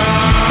flies.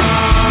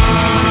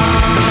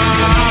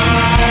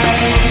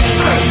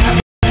 Straight as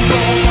the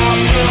crowbar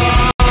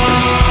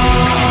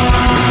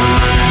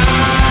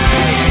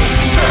flies.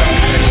 Straight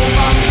as the crowbar flies. Straight as the crowbar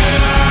flies.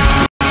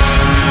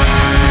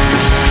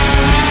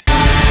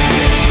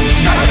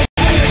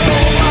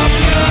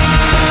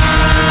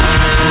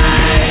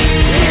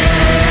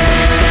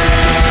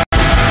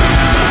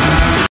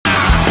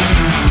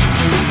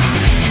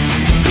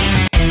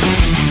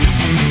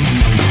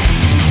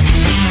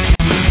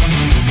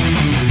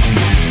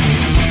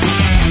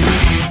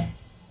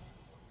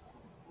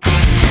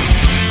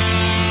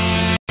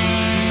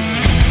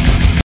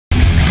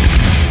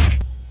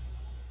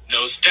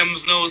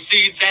 stems, no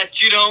seeds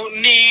that you don't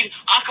need.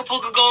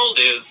 Acapulco Gold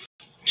is.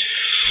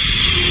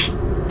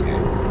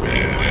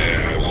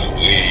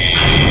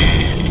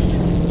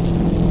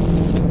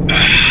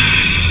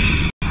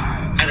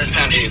 How's that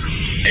sound to you?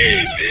 Hey,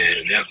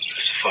 man, that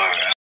was far out,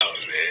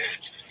 man.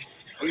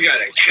 We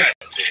gotta cut.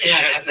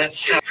 Yeah,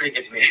 that's pretty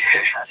good to me.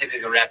 I think we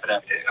can wrap it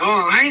up.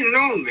 Oh, I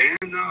know, man.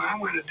 No, I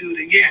want to do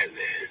it again,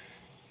 man.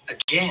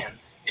 Again?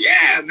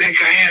 Yeah, Beck,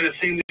 I had a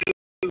thing to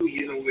do,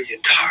 you know, where you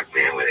talk,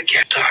 man, where the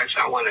cat talks.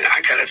 I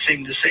got a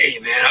thing to say,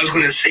 man. I was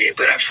going to say it,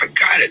 but I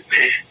forgot it,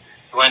 man.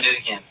 You want to do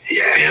it again?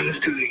 Yeah, let's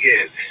do it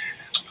again.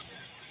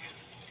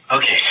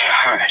 Okay,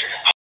 all right.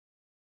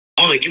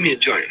 Hold on, give me a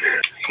joint,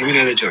 man. Give me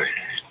another joint.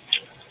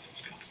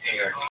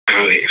 Here you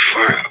go. Okay,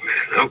 far out,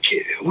 man.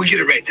 Okay, we'll get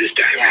it right this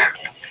time, yeah, man.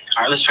 Okay.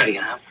 All right, let's try it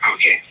again, huh?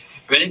 Okay.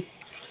 Ready?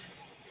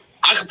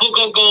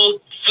 Acapulco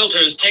Gold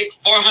filters, take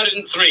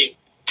 403.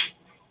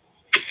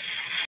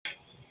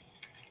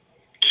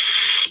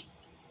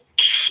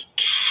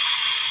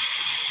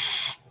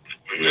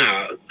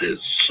 Now,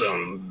 there's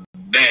some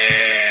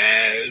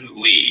bad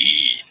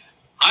weed.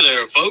 Hi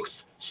there,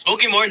 folks.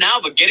 Smoking more now,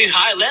 but getting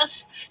high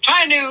less?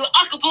 Try new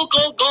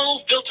Acapulco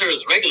Gold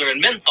filters, regular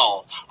and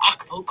menthol.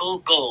 Acapulco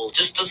Gold,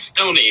 just a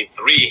stony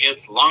 3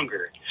 hits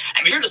longer.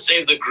 And be sure to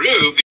save the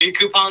groove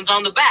coupons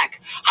on the back.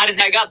 How did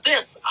I got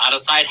this? Out of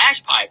sight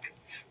hash pipe.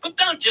 But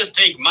don't just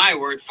take my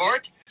word for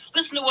it.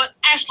 Listen to what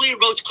Ashley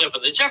Roachcliffe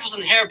of the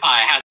Jefferson Hair Pie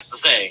has to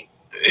say.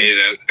 Hey,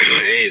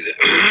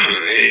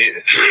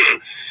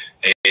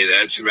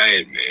 that's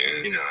right,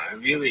 man. You know, I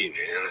really,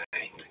 man,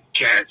 the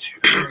cat's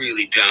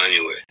really down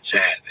you where it's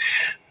at,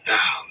 man.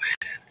 Oh,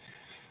 man.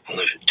 I'm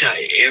gonna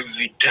tell you,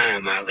 every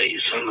time I lay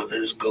some of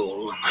this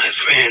gold on my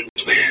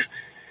friends, man,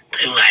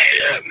 they light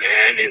up,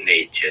 man, and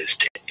they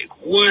just take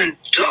one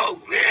talk,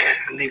 man,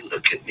 and they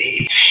look at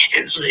me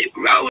and say,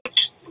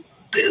 Roach,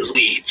 this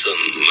weed's a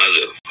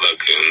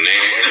motherfucker,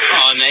 man.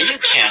 Oh, now you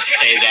can't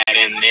say that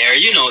in there.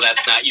 You know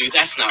that's not you.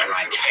 That's not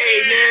right.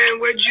 Hey, man,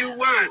 what you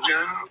want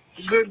now?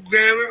 Good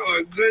grammar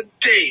or good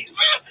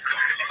taste?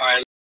 All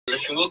right,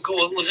 listen, we'll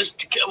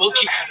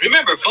keep.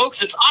 Remember,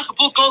 folks, it's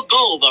Acapulco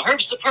Gold, the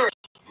herb superb.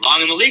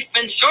 Long in the leaf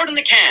and short in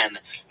the can.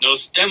 No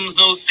stems,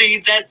 no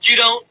seeds that you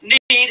don't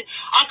need.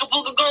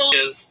 Acapulco Gold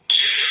is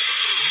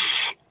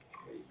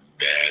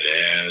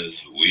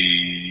badass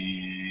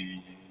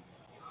weed.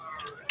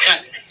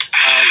 Cut.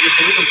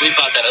 Listen, we can bleep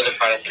out that other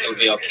part. I think it'll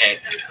be okay.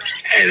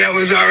 Hey, that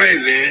was all right,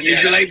 man.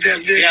 Did you like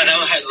that bit? Yeah,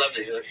 I loved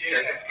it. It was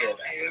good. That's good.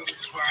 Hey, that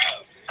was far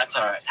out. That's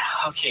all right.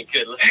 Okay,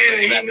 good. Let's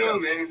Hey,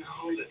 man,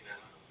 hold it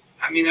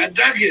now. I mean, I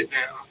dug it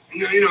now.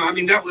 You know, I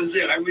mean, that was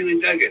it. I really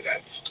dug it.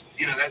 That's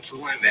the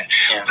one, man.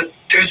 Yeah. But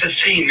there's a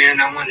thing, man,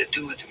 I want to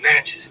do with the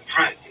matches in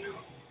front, you know.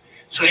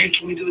 So, hey,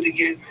 can we do it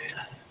again,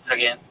 man?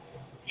 Again?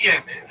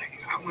 Yeah, man.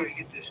 I want to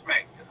get this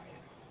right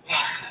now.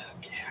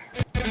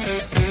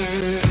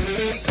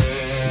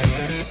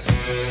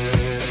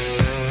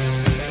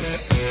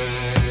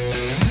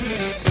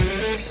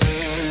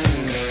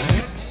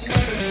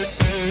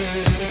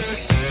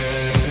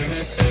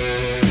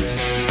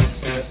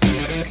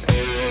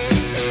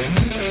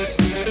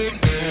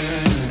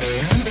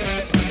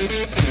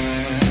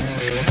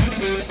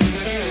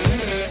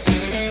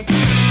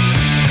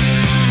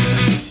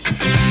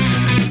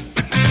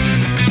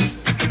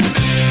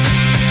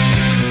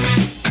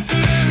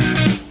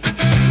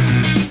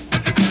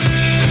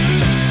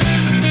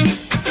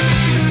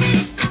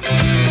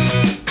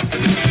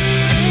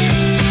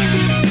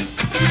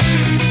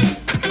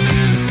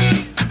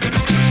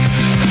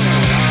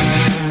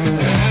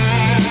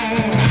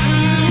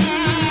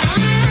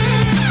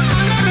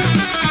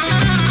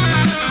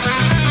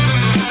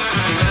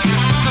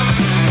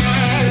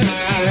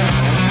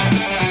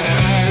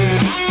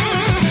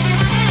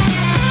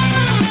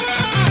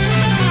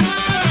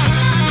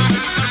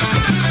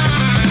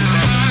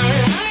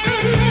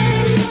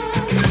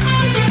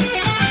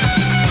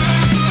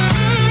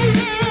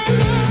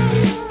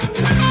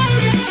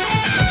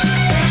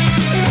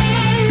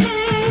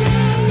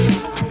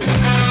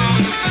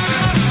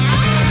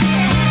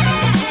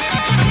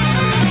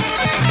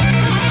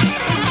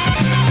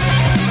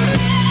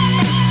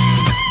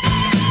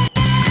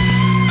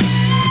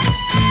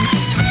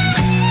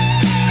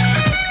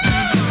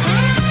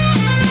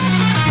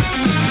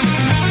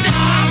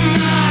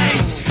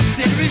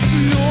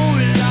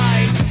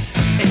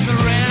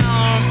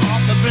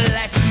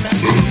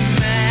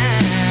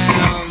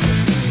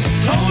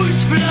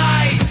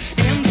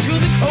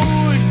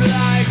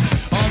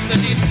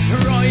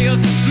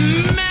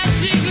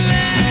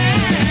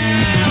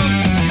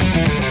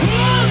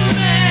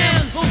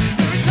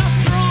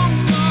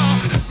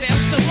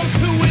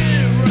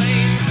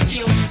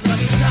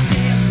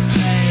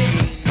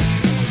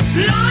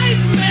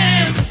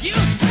 You're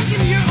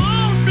sucking your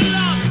own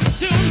blood.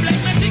 Soon black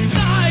magic's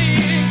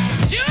dying.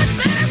 You'd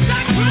better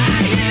stop.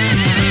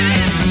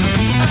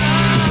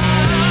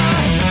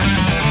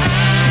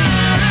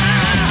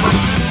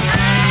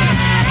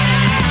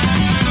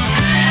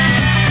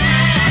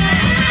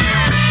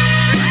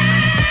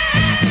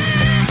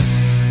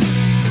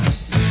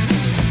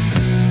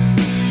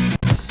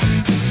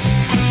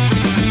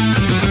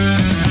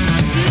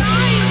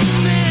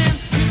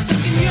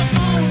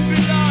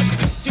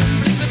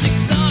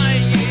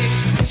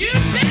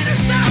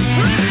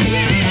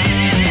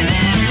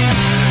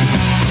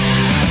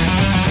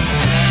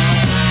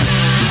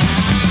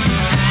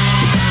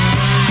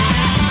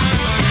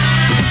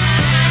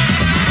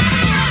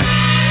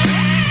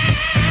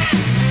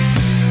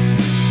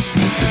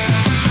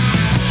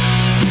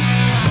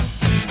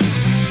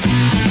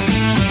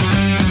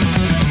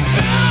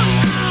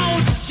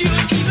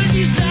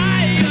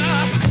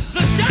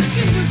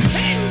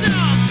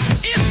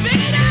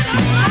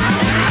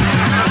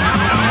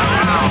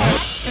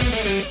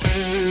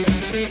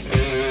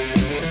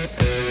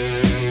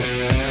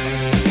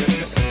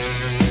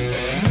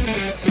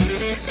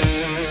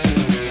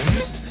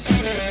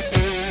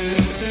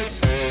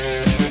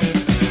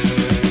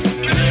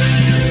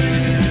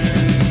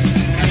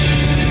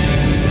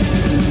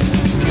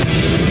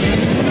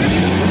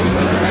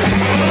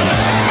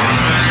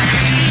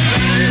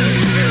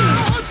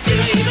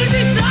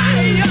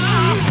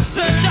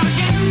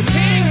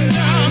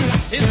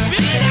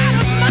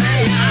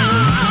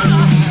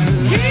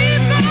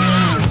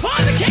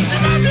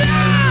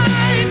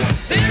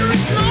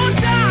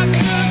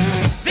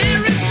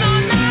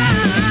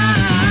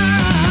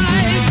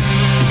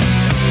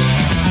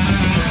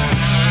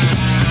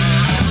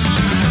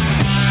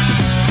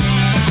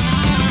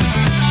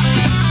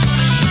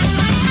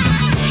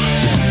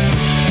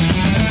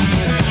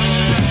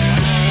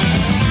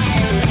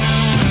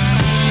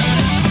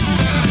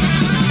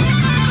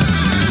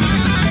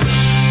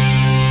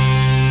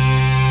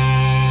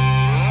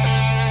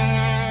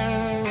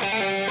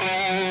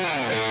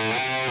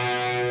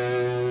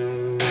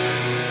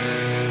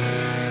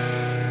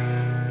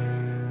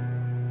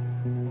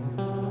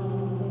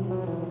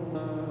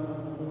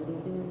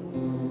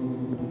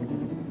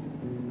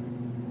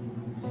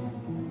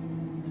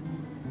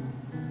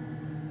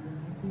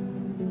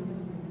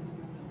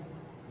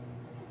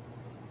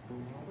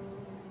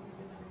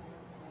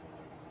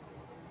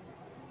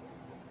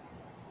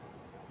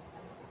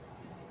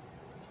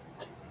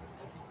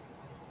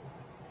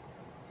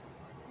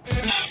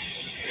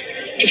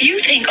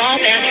 think all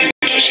bathroom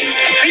tissues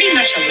are pretty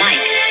much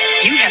alike,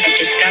 you haven't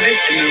discovered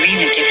the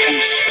Marina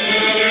difference.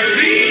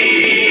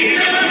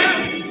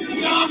 Marina,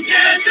 soft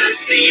as the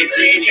sea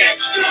breeze,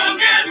 yet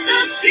strong as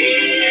the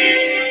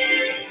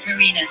sea.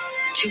 Marina,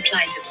 2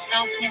 plies of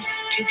softness,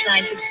 2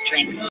 plies of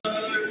strength.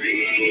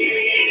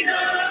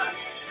 Marina,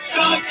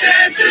 soft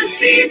as the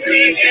sea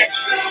breeze, yet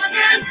strong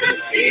as the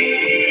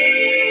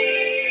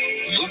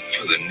sea. Look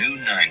for the new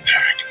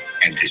 9-pack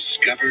and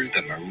discover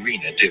the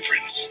Marina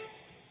difference.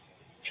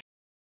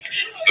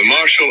 The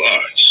martial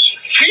arts.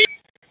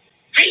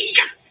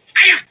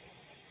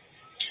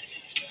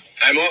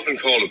 I'm often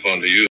called upon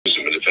to use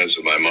them in defense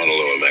of my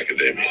monoloa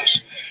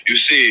macadamias. You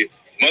see,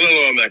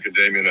 monoloa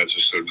macadamia nuts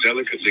are so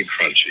delicately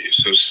crunchy,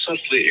 so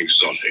subtly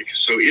exotic,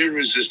 so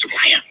irresistible.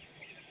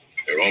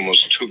 They're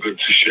almost too good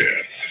to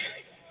share.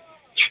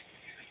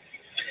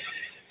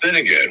 Then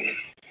again,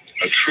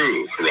 a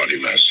true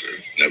karate master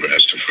never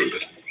has to prove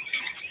it.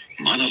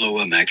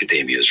 Monoloa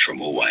macadamias from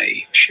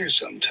Hawaii. Share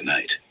some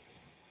tonight.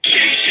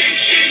 Shake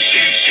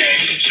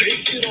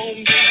it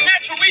on.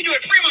 That's what we do at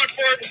Fremont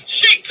Ford.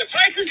 Shake the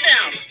prices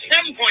down.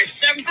 7.7%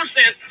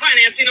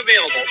 financing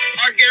available.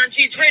 Our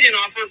guaranteed trade-in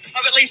offer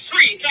of at least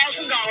 $3,000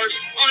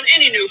 on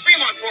any new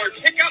Fremont Ford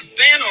pickup,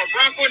 van, or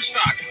Bronco in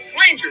stock.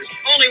 Rangers,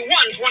 only $129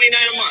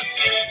 a month.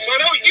 So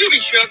don't you be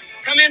shook.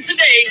 Come in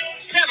today,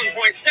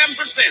 7.7%,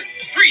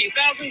 $3,000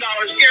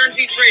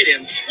 guaranteed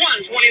trade-in, $129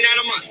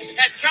 a month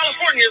at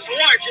California's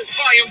largest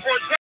volume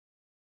Ford truck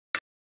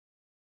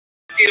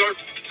dealer,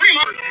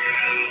 Fremont.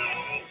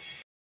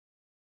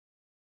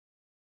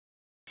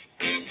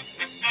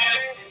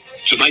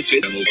 Tonight's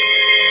hit.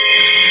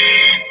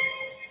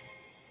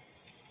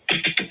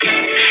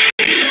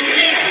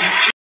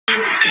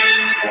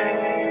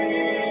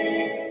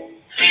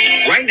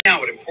 Right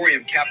now at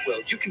Emporium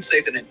Capwell, you can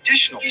save an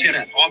additional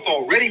 10% off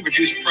already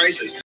reduced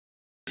prices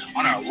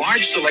on our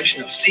large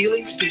selection of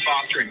Sealy, Steve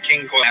Foster, and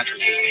King Coil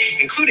mattresses,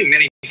 including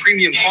many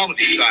premium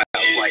quality styles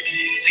like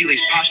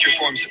Sealy's Posture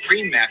Form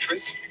Supreme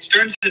mattress,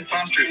 Stearns &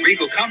 Foster's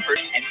Regal Comfort,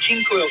 and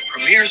King Coil's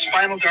Premier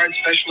Spinal Guard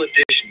Special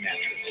Edition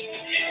mattress.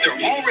 They're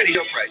already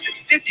priced at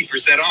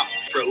 50% off.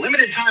 For a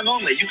limited time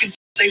only, you can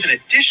save an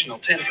additional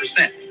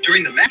 10%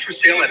 during the mattress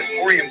sale at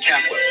Emporium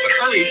Capwell. But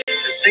hurry,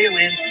 the sale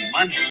ends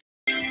Monday.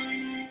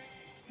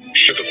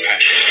 Share the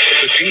passion,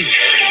 the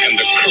danger, and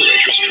the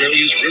courage of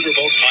Australia's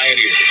riverboat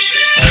pioneers.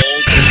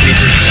 All boat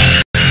movers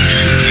live.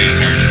 Tuesday,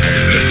 March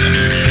 25th.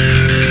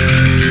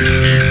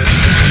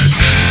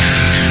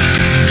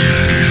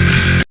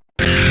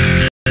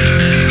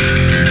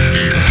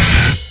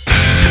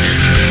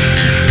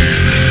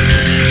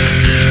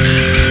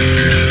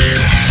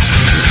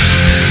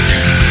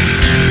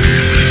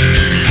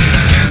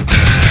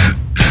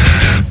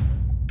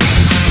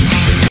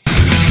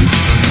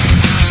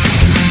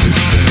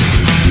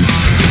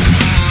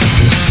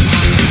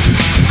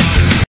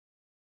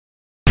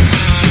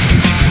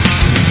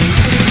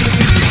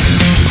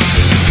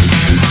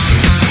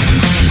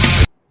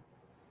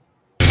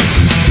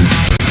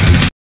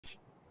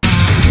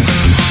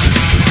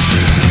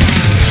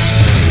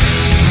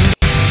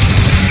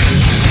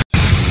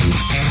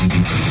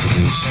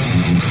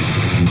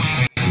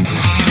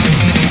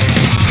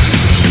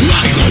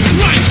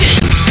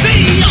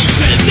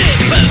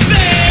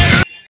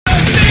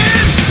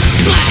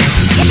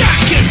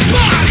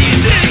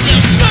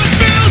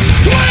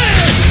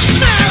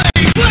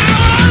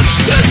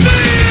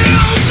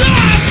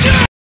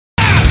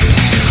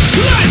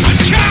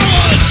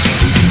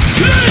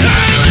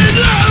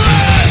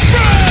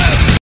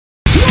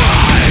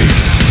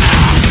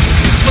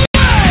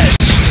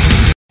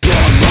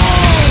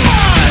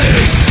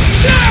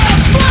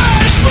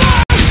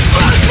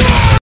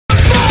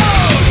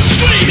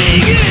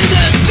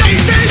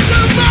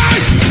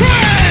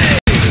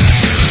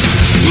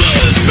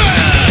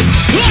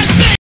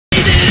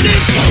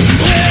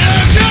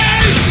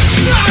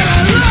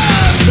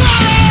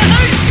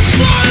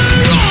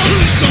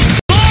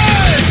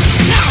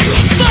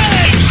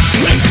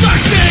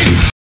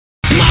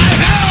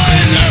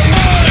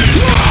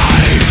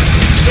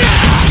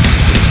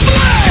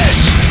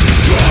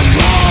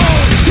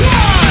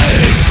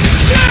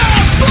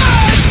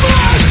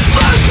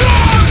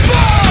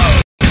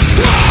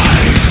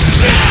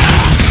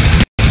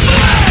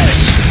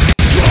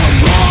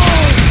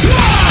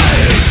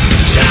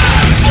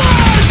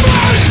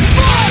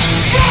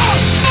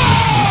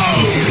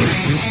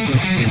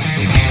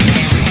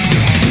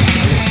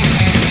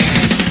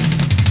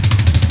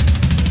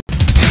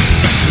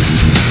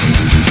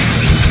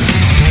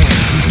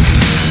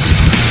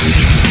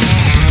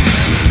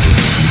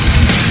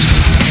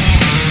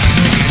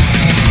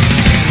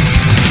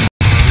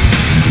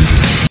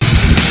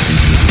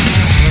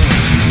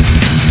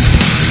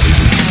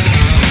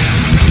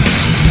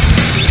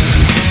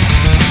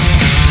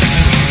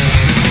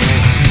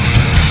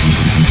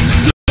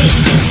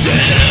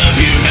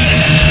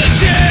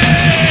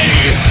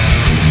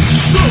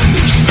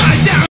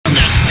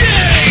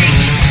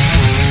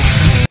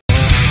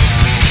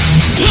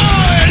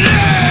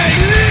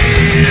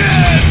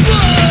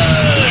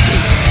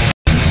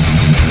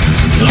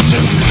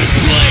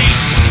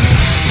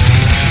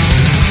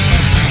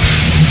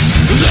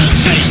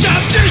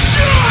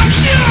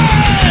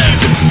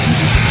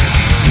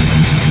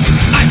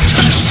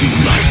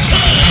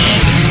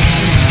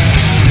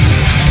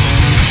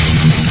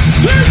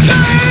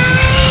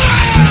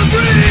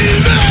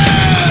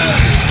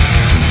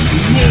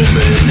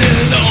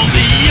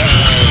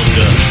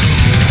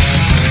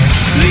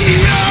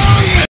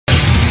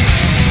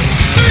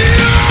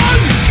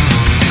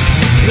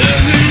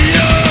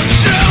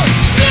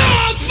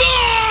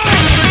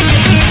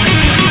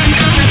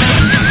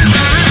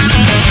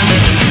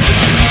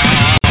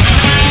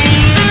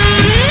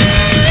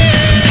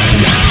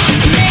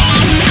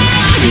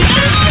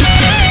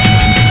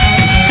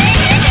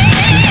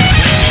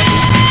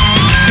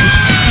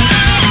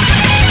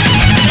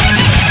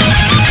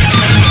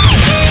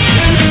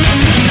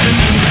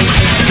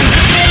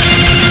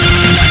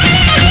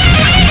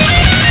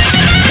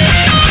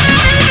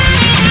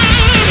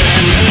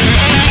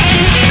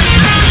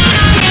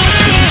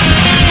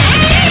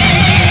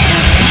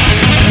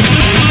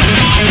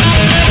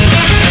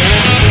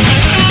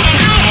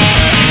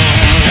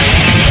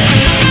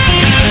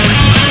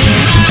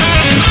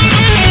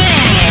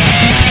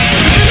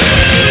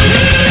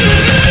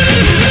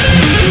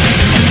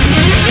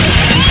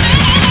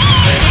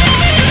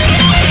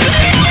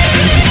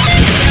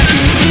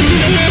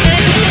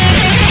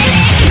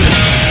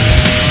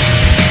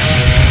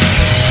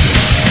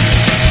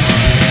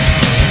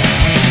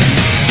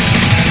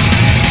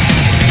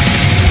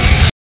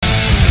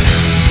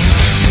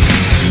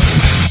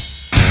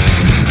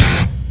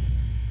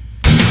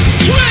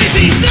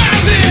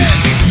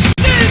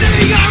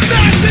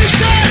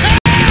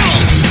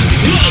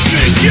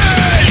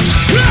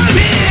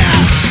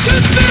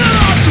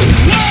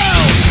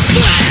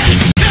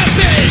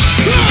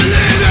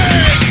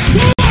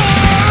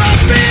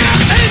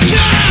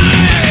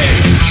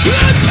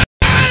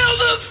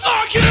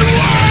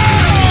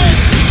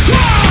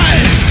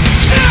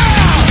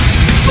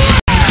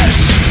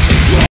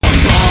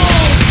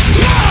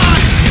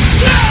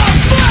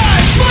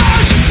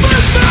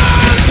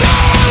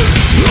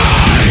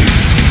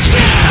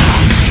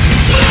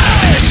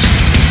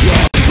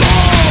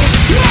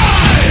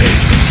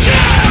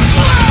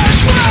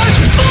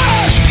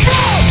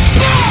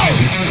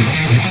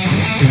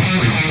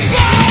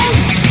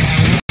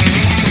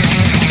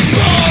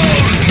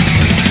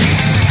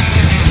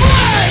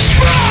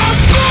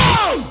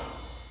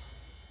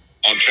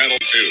 Channel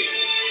 2.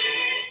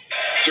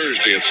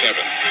 Thursday at 7,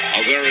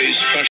 a very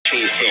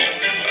special film.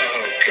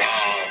 Oh,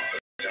 God,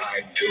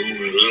 I do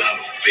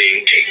love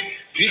baking.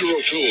 Peter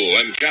O'Toole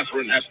and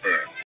Katharine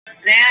Hepburn.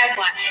 May I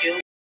watch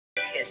you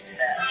kiss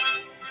her?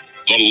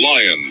 The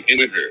Lion in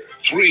Winter.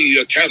 3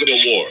 Academy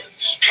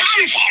Awards.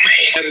 Come for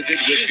me! Edited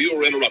with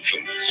fewer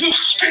interruptions. You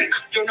stink!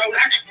 You know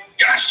that?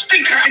 You're a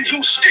stinker and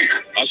you stink!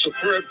 A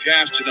superb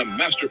cast in a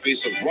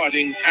masterpiece of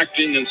writing,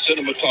 acting, and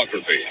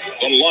cinematography.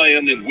 The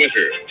Lion in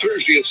Winter.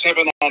 Thursday at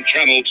 7 on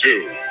Channel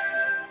 2.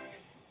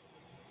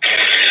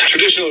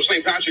 Traditional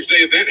St. Patrick's Day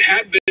event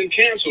had been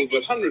canceled,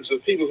 but hundreds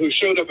of people who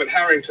showed up at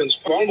Harrington's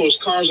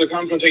almost caused a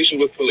confrontation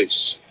with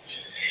police.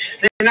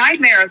 The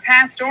nightmare of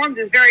past storms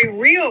is very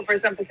real for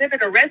some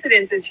Pacifica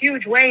residents as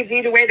huge waves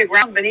eat away the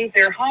ground beneath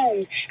their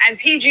homes. And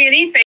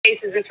PG&E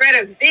faces the threat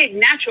of big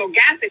natural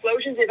gas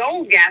explosions if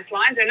old gas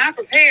lines are not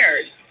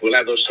repaired. We'll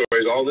have those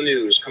stories, all the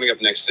news, coming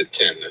up next at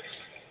 10.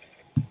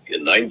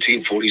 In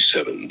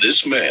 1947,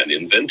 this man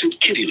invented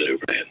kitty litter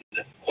brand.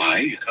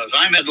 Why? Because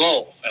I'm Ed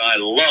Lowe, and I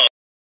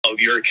love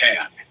your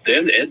cat.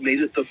 Then Ed made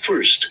it the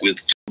first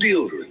with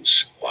 2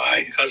 deodorants.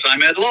 Why? Because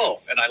I'm Ed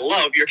Lowe, and I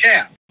love your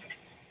cat.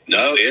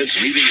 Now Ed's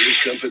leaving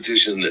his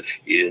competition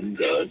in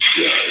the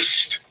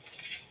dust.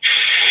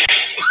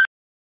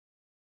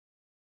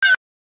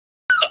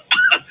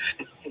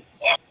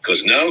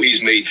 Because now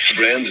he's made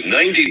brand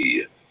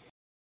 90.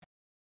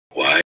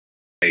 Why?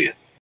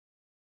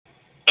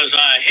 Because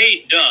I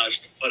hate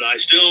dust, but I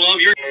still love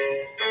your...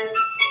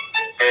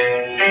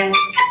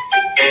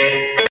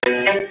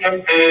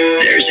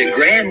 There's a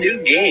grand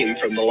new game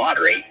from the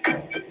lottery.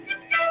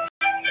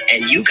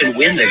 And you can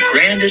win the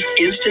grandest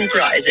instant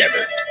prize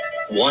ever.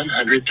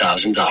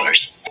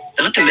 $100,000.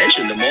 Not to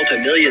mention the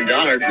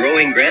multi-million-dollar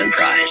growing grand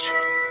prize.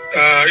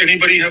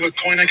 Anybody have a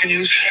coin I can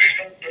use?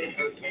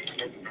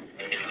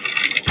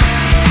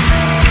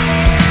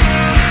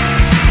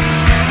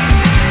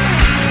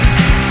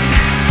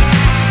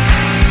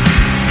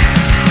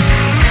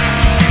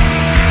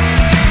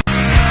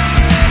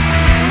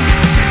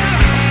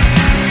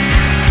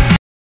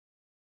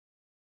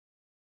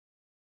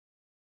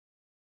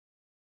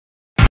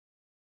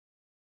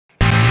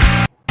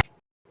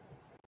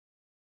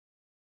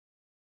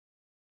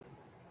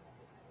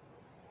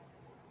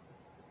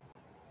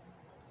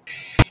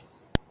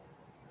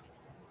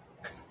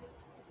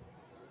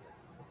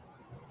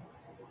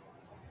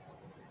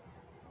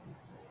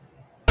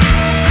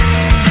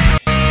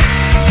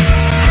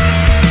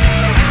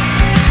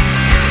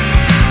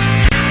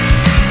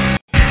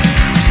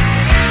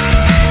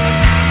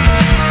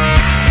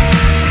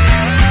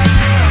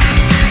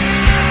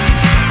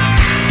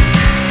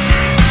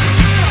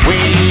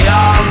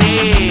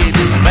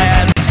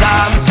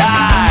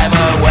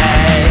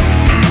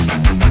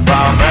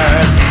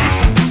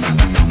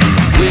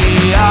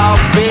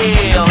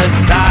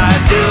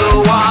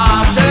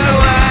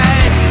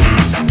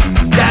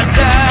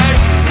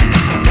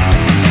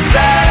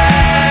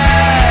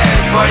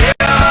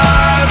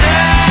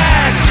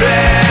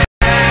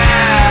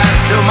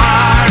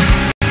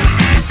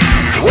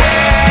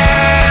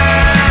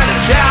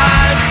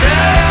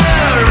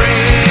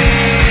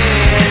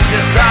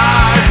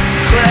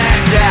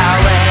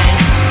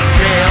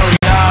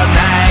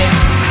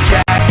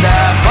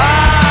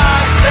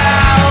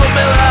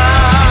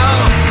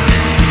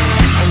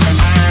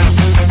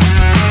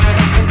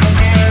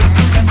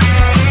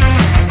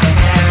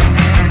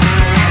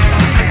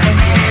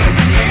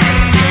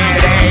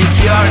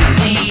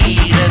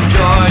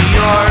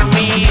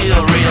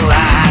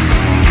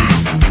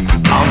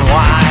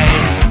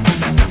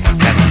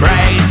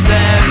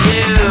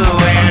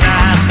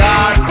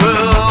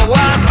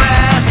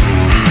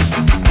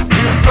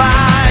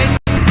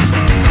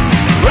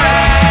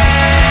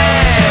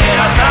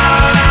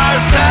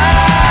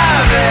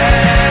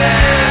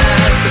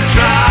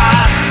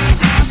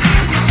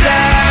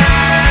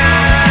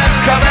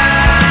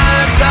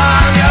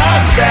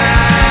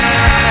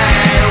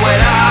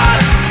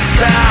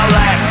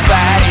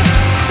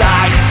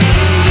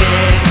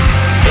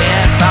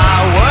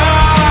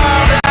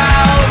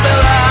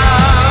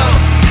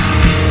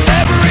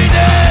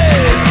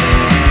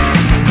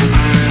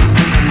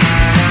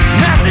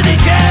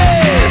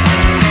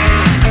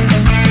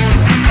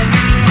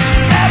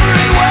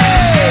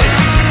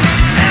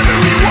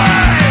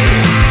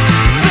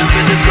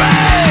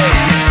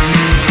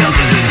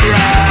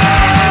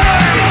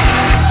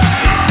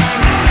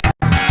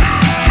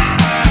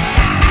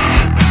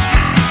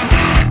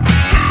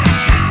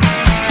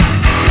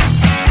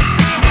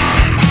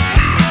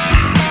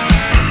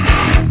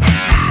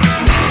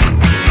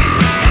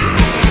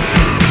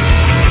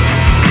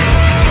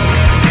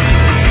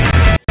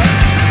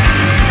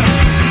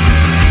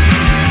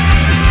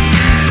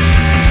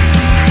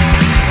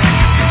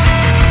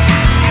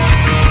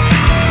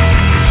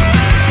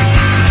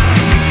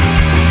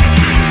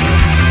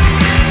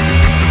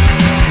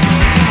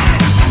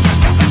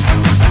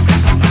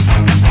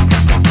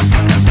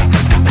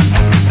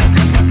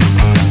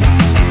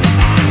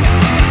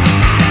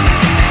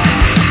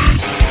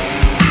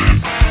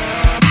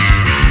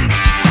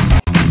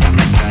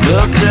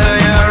 Look to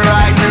your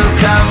right, new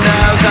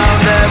countdowns on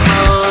the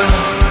moon.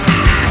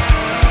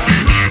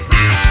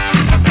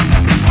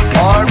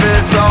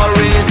 Orbits or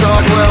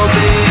resort will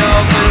be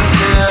open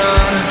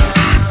soon.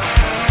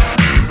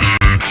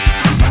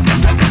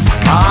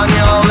 On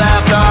your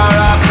left are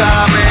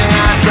upcoming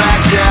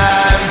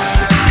attractions.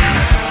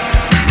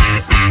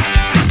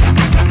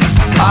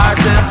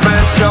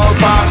 Artificial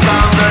parks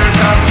under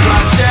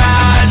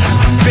construction.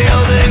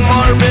 Building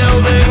more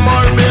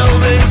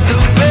buildings to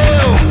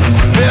build.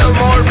 Build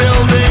more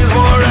buildings,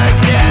 more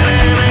again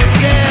and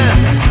again.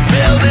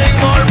 Building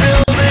more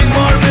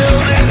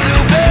buildings to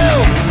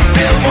build.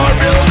 Build more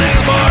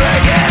buildings, more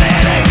again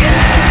and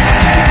again.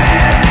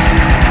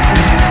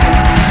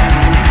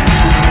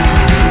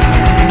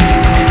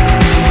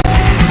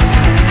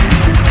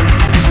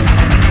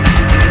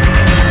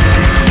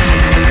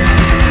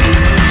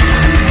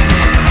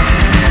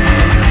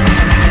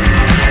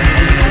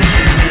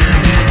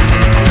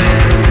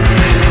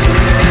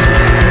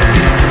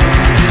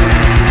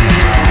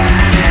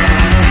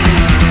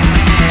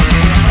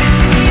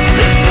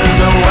 This is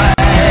the way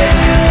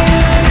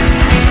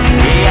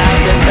we have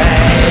been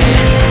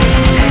made.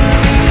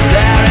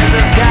 There is a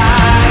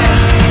sky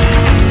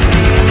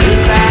to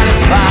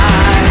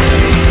satisfy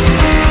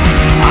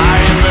our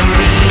endless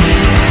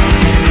needs.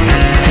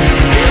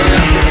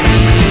 Billions to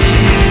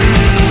feed.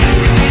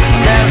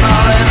 There's no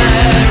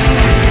limit.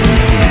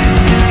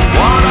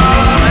 Want all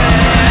of it.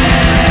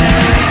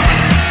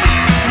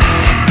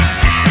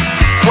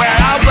 We're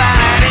all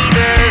planet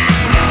eaters.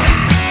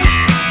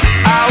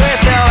 Are we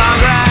still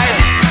hungry?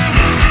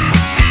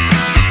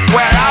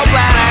 We're all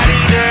planet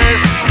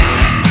eaters.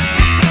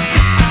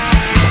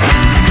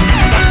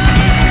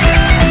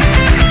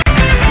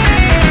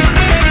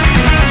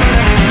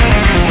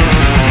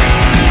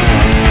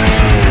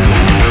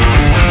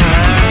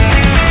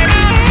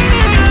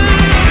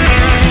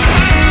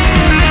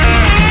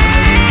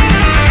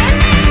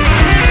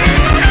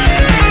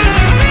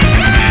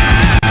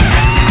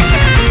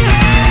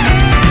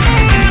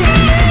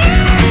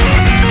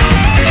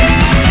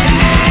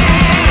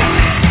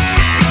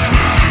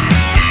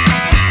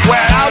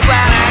 We're all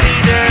planet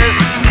eaters.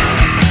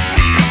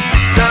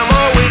 The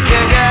more we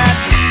can get,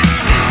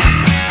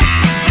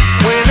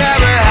 we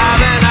never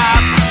have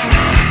enough.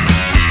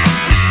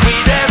 We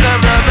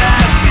deserve the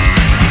best.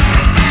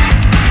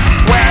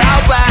 We're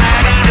all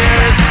planet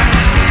eaters.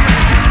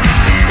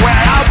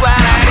 We're all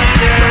planet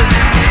eaters.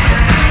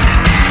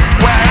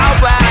 We're all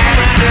planet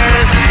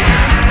eaters.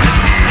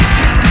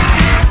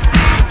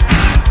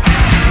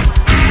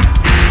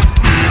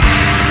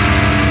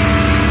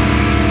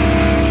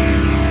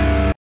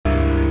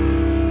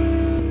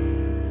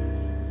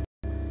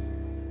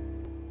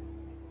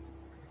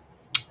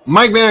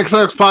 Mike Vanek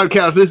Sucks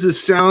Podcast. This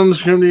is Sounds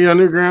from the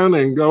Underground,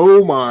 and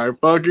oh my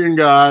fucking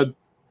god.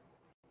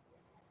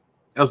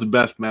 That was the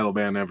best metal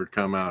band ever to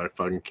come out of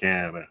fucking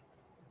Canada.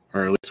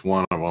 Or at least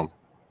one of them.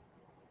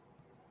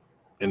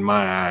 In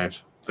my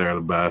eyes, they're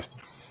the best.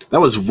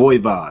 That was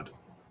Voivod.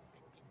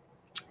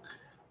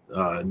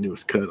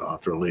 Newest cut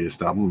off their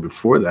latest album.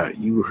 Before that,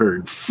 you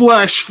heard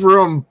Flesh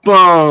from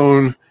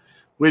Bone,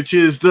 which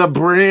is the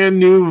brand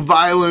new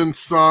Violence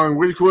song,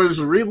 which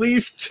was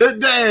released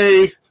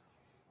today.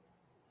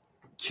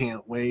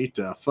 Can't wait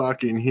to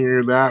fucking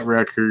hear that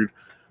record.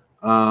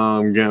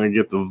 I'm gonna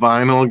get the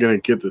vinyl, gonna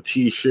get the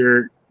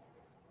t-shirt,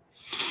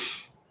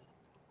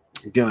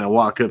 gonna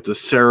walk up to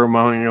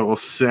Ceremonial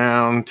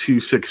Sound,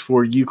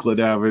 264 Euclid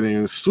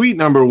Avenue, suite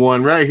number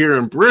 1, right here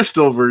in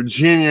Bristol,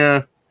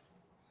 Virginia.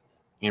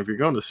 And if you're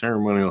going to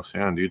Ceremonial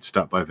Sound, dude,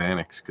 stop by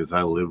Vanek's, because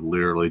I live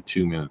literally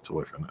 2 minutes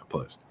away from that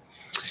place.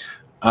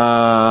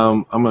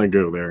 I'm gonna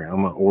go there.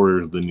 I'm gonna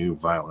order the new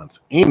Violence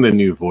and the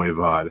new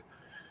Voivod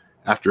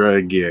after I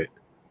get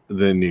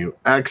the new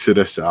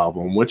Exodus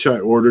album, which I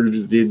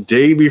ordered the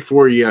day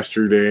before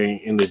yesterday,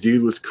 and the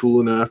dude was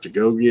cool enough to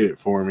go get it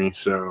for me,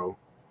 so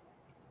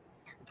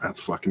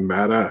that's fucking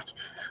badass.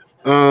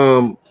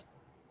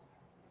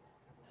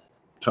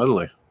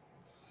 Totally.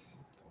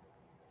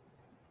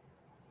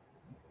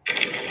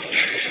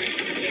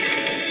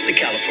 The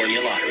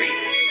California Lottery.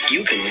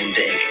 You can win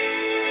big.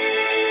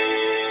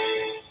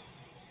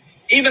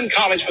 Even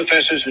college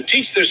professors who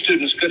teach their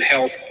students good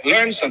health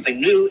learn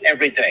something new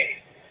every day.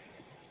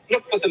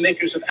 Look what the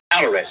makers of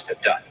Allerest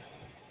have done.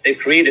 They've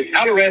created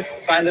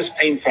Allerest Sinus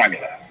Pain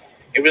Formula.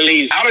 It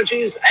relieves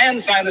allergies and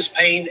sinus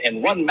pain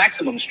in one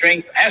maximum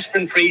strength,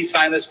 aspirin-free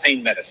sinus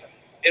pain medicine.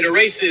 It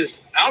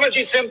erases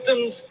allergy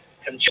symptoms,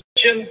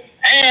 congestion,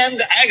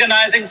 and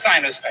agonizing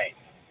sinus pain.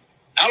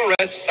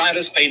 Allerest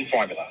Sinus Pain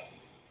Formula.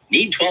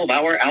 Need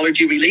 12-hour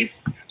allergy relief?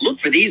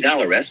 Look for these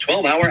Allerest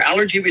 12-hour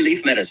allergy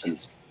relief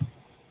medicines.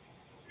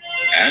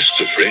 Ask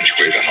the French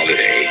where to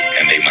holiday,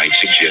 and they might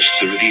suggest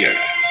the Riviera.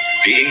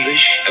 The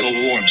English have a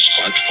warm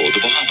spot for the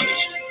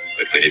Bahamas.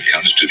 But when it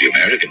comes to the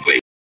American way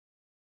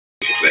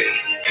to play,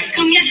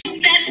 Come get the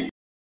best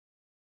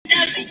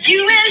of the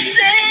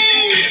USA.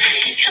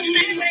 Come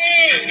that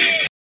way.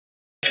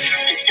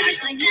 The stars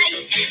by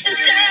night, the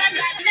sun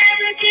by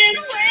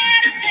American way.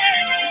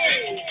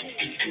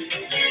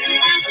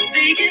 Las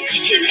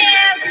Vegas, you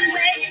never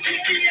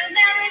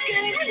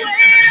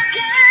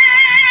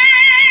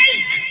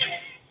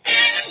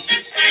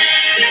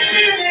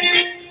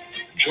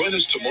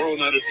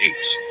out at 8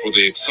 for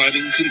the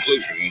exciting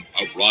conclusion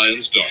of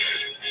Ryan's Daughter.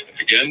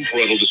 And again,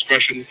 parental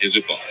discretion is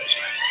advised.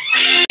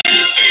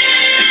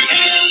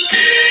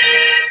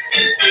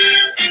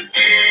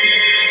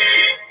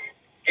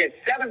 Get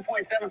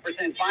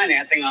 7.7%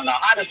 financing on the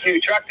hottest new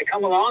truck to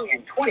come along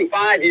in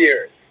 25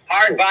 years.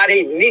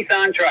 Hard-bodied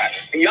Nissan truck,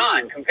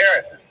 beyond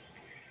comparison.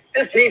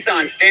 This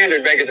Nissan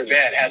Standard regular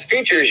bed has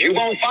features you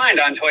won't find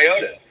on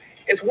Toyotas.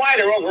 It's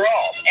wider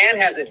overall and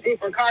has a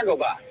deeper cargo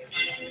box.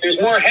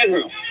 There's more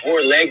headroom, more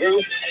legroom,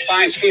 a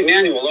 5-speed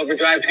manual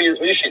overdrive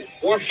transmission,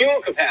 more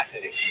fuel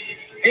capacity,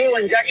 fuel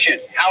injection,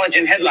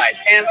 halogen headlights,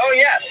 and oh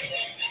yes,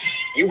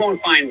 you won't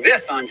find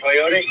this on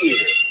Toyota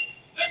either.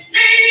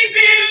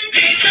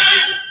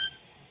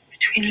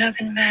 Between love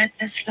and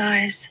madness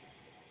lies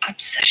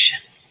obsession.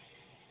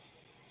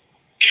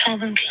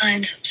 Calvin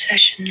Klein's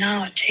obsession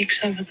now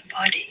takes over the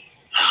body.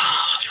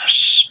 Ah, the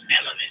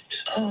smell of it.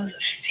 Oh, the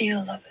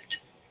feel of it.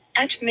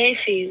 At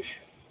Macy's.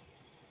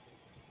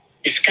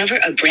 Discover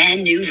a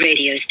brand new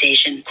radio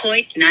station,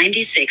 Coit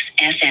 96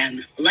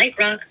 FM. Light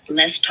rock,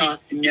 less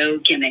talk, no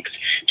gimmicks.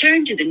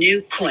 Turn to the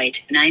new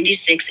Coit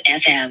 96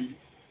 FM.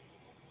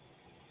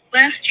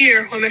 Last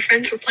year, when my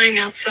friends were playing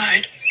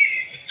outside,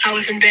 I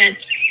was in bed,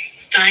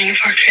 dying of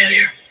heart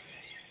failure.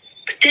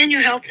 But then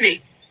you helped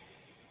me.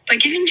 By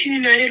giving to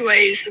United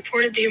Way, you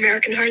supported the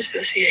American Heart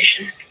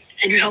Association,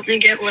 and you helped me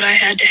get what I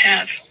had to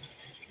have,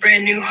 a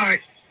brand new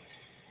heart.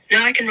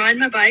 Now I can ride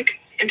my bike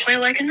and play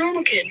like a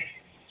normal kid.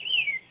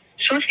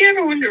 So if you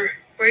ever wonder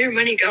where your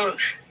money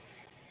goes,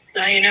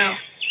 now you know.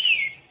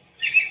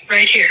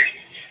 Right here.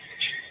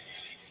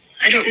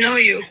 I don't know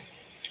you,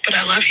 but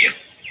I love you.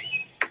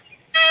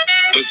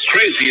 The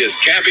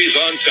craziest cabbies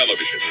on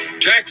television.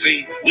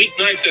 Taxi,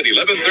 weeknights at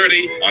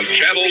 11:30 on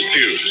Channel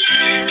 2.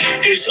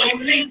 There's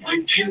only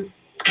one two.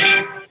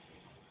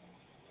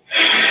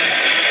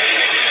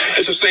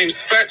 It's a San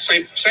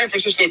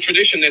Francisco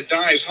tradition that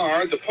dies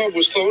hard. The pub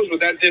was closed, but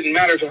that didn't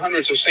matter to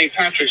hundreds of St.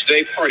 Patrick's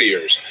Day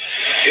partiers.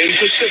 In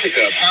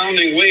Pacifica,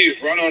 pounding waves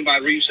brought on by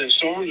recent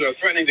storms are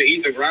threatening to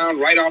eat the ground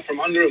right out from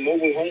under a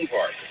mobile home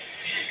park.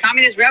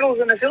 Communist rebels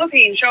in the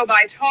Philippines show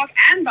by talk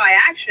and by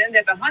action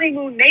that the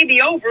honeymoon may be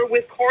over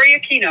with Cory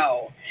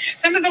Aquino.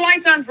 Some of the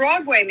lights on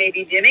Broadway may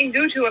be dimming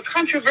due to a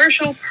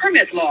controversial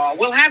permit law.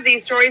 We'll have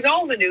these stories,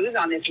 all the news,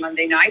 on this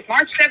Monday night,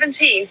 March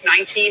 17th,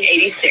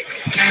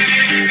 1986.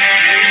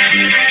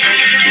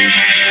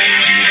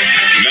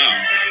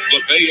 Now,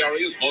 the Bay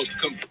Area's most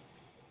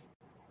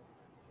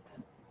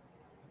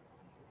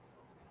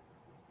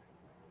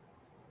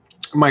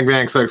Mike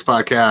Vanek Sucks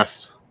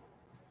Podcast.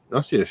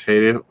 Don't you just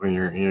hate it when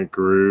you're in a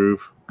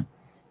groove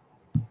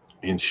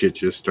and shit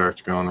just starts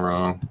going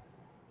wrong?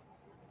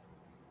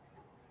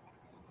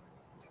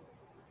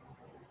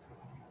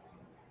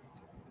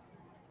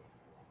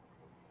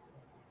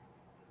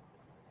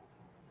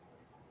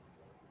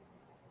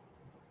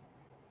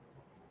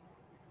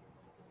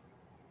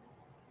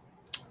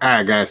 All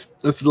right, guys.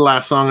 This is the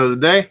last song of the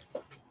day.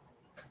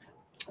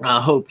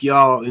 I hope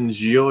y'all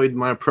enjoyed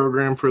my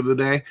program for the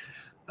day.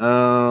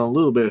 A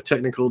little bit of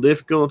technical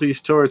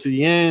difficulties towards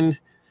the end,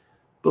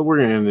 but we're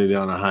going to end it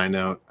on a high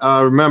note.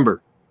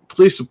 Remember,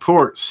 please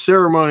support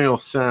Ceremonial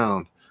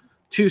Sound,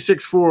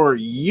 264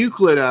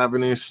 Euclid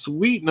Avenue,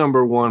 Suite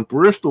number 1,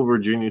 Bristol,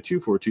 Virginia,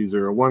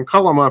 24201.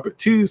 Call them up at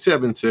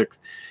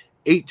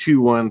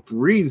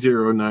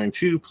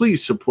 276-821-3092.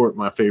 Please support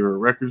my favorite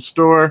record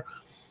store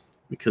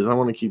because I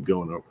want to keep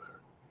going over there.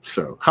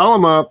 So call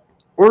them up,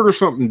 order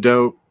something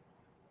dope.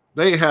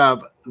 They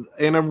have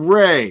an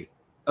array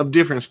of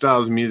different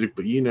styles of music,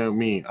 but you know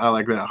me, I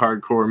like that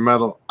hardcore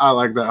metal, I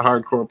like that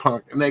hardcore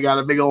punk, and they got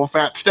a big old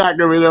fat stack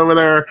of it over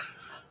there.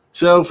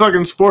 So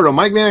fucking support them.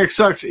 Mike Vanek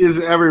Sucks is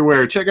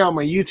everywhere. Check out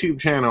my YouTube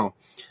channel,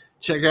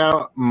 check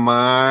out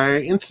my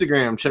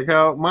Instagram, check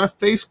out my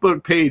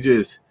Facebook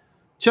pages,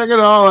 check it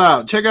all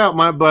out. Check out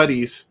my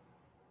buddies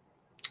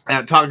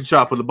at Talking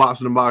Shop with the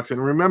Boston Box. And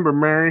remember,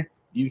 Mary,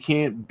 you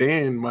can't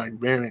ban Mike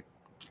Vanek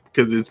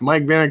because it's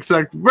Mike Vanek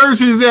Sucks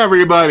versus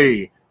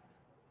everybody.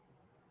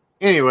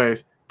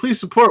 Anyways, please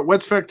support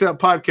What's Fecked Up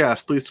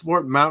Podcast. Please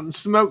support Mountain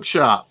Smoke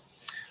Shop,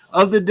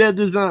 Of the Dead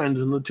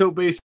Designs, and the Tope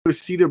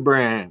Cedar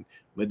brand,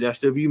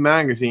 Modesto View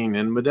Magazine,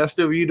 and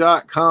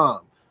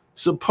ModestoView.com.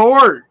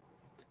 Support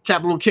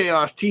Capital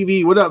Chaos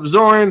TV. What up,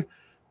 Zoran?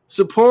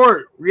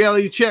 Support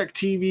Reality Check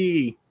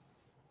TV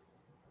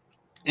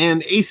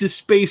and Aces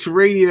Space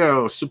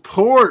Radio.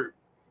 Support,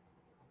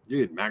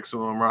 dude,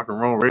 Maximum Rock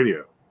and Roll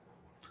Radio.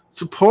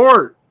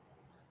 Support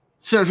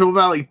Central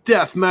Valley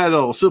Death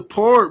Metal.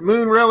 Support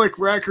Moon Relic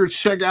Records.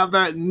 Check out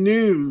that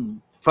new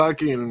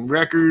fucking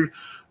record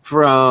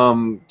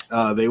from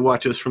They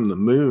Watch Us from the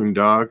Moon,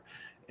 dog.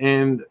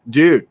 And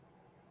dude,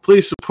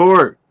 please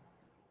support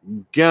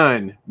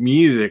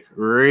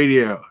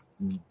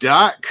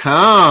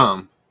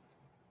gunmusicradio.com.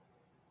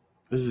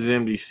 This is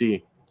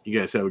MDC. You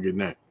guys have a good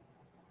night.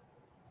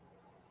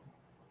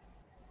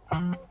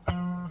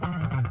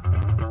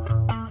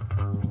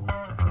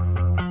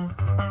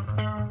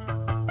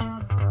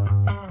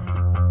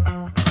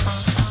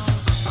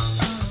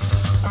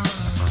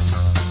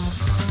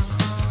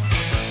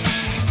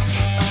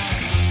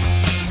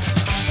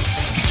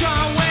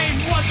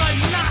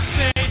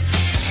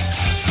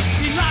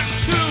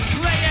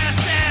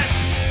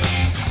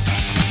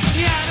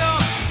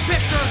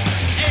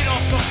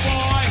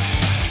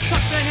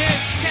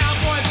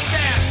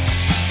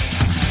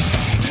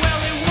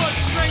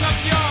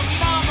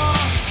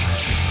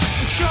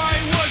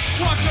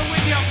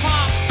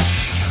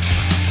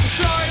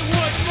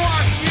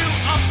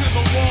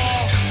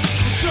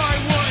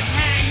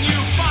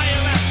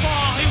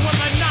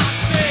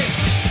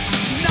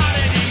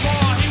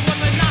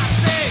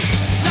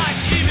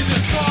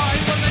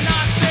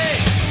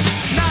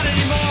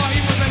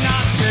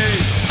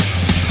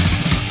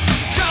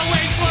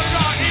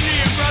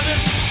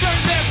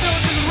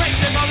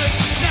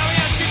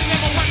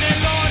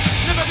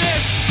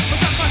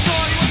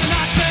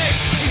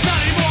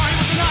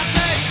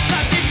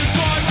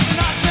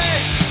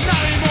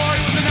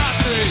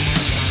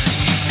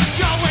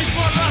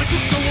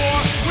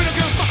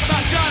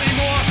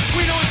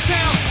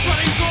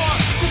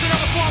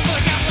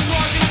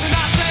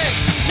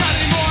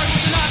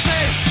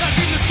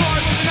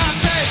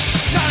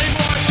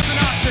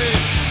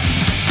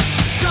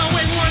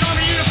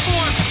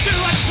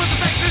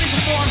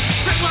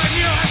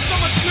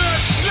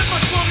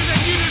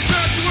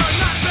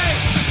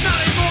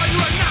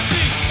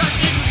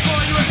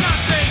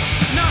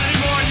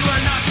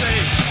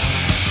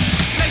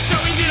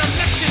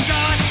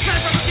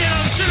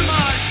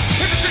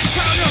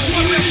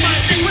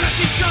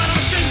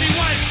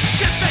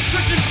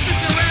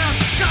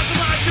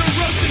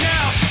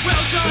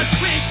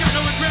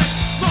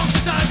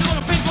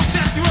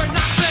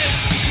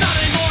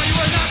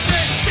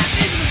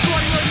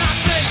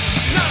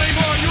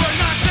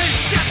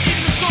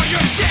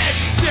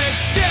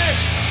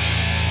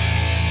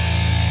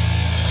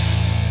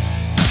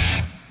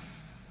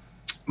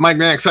 Mike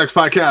Vanek Sucks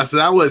Podcast.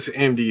 That was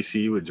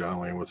MDC with John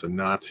Wayne was a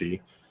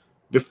Nazi.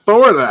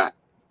 Before that,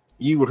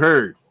 you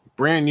heard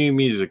brand new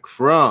music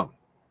from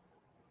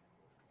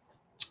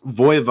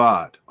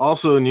Voivod.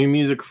 Also, new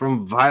music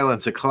from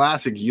Violence, a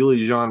classic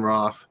Yuli Jean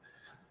Roth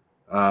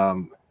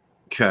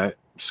cut,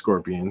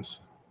 Scorpions,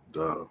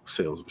 the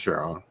Sales of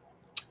Sharon.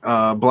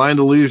 Blind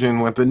Illusion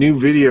with a new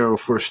video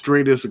for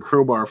Straight as a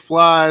Crowbar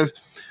Flies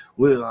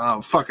with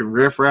fucking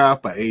Riff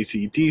Raff by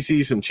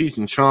AC/DC. Some Cheech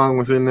and Chong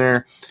was in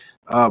there.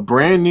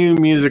 Brand new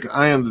music,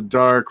 I Am the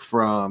Dark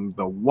from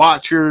The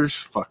Watchers.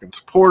 Fucking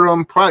support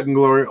them. Pride and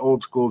Glory,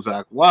 Old School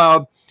Zach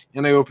Wild.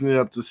 And I opened it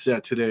up the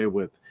set today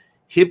with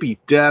Hippie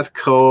Death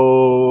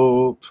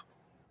Cult.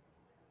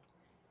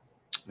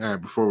 All right,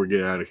 before we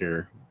get out of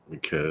here,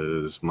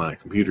 because my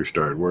computer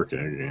started working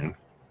again,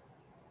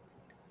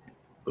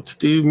 let's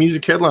do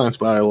music headlines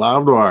by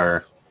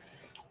Loudwire,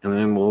 and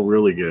then we'll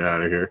really get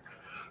out of here.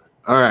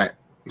 All right,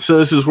 so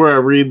this is where I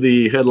read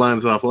the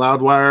headlines off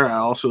Loudwire. I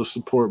also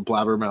support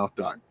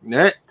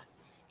blabbermouth.net.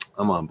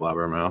 I'm on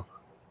Blabbermouth.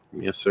 Give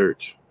me a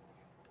search,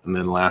 and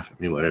then laugh at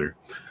me later.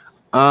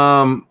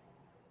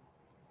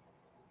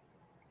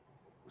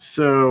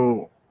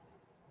 So,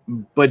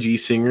 Budgie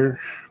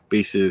singer,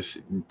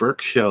 bassist Burke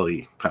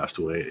Shelley passed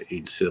away at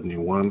age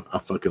 71. I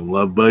fucking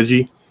love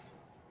Budgie.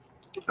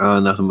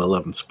 Nothing but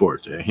love and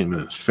sports. Him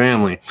and his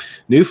family.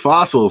 New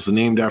Fossils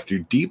named after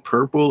Deep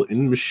Purple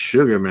and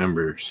Meshuggah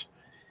members.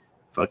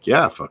 Fuck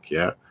yeah, fuck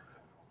yeah.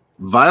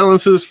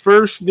 Violence's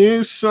first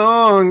new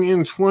song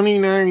in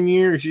 29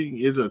 years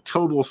is a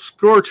total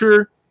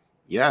scorcher.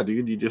 Yeah,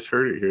 dude, you just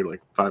heard it here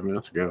like 5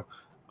 minutes ago.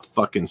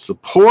 Fucking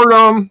support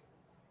them.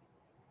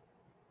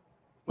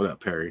 What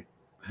up, Perry?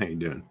 How you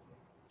doing?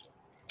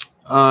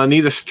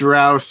 Nita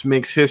Strauss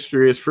makes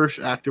history as first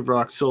active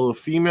rock solo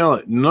female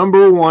at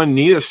 #1.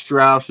 Nita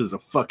Strauss is a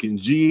fucking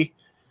G.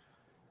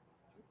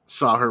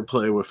 Saw her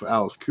play with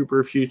Alice Cooper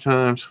a few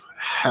times.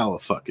 Hella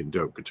fucking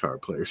dope guitar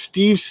player.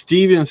 Steve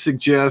Stevens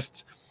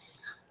suggests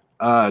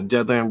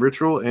Deadland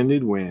Ritual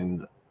ended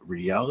when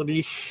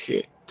reality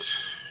hit.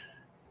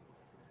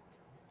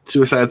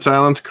 Suicide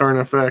Silence,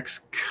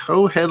 Carnifex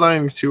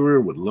co-headlining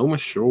tour with Loma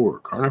Shore.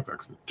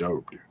 Carnifex is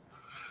dope, dude.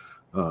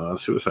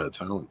 Suicide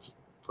Silence,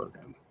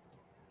 fucking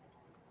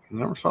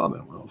never saw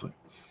them. I was like,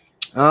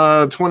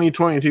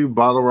 2022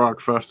 Bottle Rock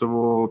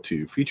Festival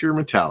to feature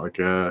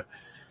Metallica.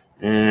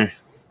 I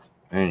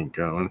ain't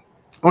going.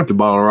 I went to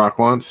Bottle Rock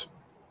once.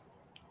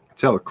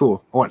 It's hella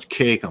cool. I watched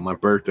Cake on my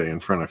birthday in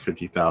front of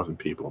 50,000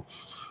 people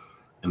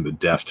in the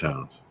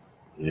Deftones.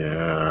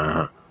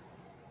 Yeah.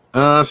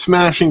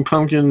 Smashing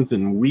Pumpkins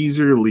and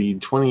Weezer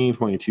lead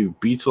 2022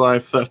 Beats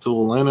Live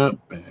Festival lineup.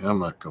 Man, I'm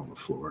not going to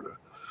Florida.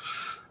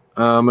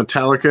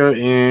 Metallica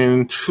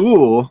and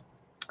Tool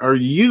are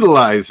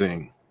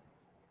utilizing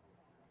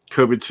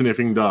COVID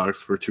sniffing dogs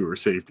for tour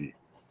safety.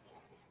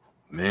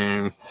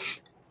 Man,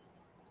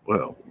 what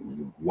a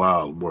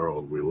wild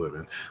world we live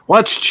in.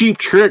 Watch Cheap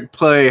Trick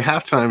play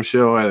halftime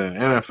show at an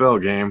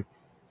NFL game.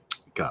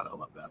 God, I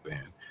love that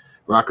band.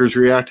 Rockers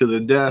react to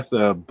the death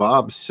of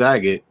Bob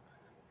Saget.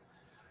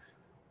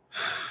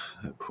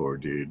 That poor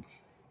dude.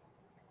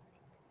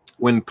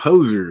 When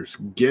posers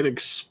get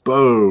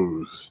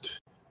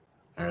exposed.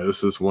 All right,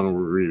 this is one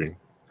we're reading.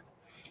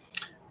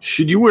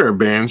 Should you wear a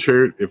band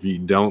shirt if you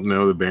don't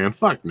know the band?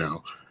 Fuck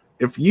no.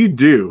 If you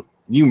do,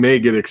 you may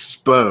get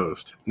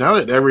exposed. Now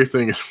that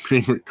everything is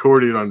being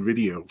recorded on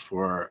video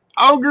for our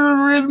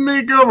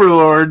algorithmic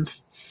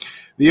overlords,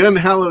 the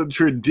unhallowed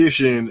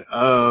tradition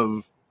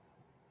of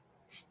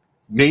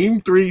name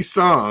 3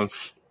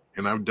 songs,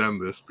 and I've done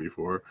this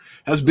before,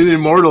 has been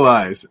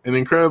immortalized. An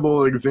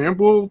incredible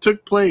example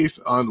took place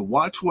on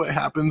Watch What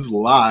Happens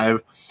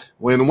Live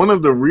when one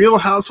of the Real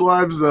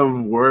Housewives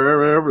of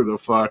wherever the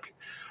fuck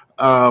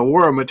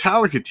wore a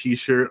Metallica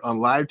t-shirt on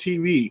live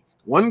TV.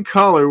 One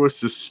caller was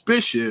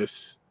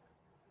suspicious,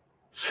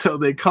 so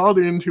they called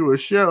into a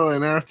show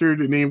and asked her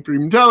to name 3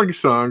 Metallica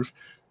songs.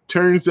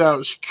 Turns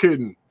out she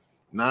couldn't.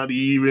 Not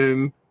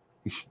even.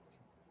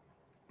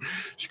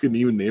 She couldn't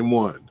even name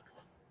one.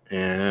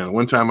 And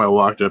one time I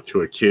walked up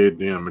to a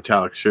kid in a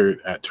Metallica shirt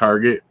at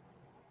Target.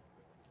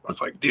 I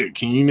was like, dude,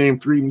 can you name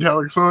 3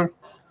 Metallica songs?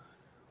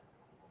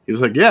 He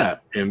was like, yeah,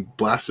 and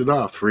blasted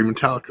off 3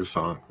 Metallica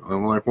songs.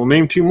 I'm like, well,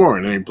 name 2 more.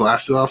 And then he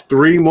blasted off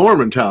 3 more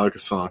Metallica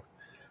songs.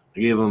 I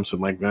gave him some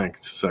Mike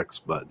Vanek Sucks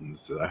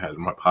buttons that I had in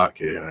my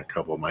pocket and a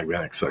couple of Mike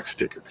Vanek Sucks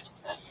stickers.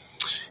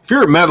 If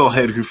you're a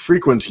metalhead who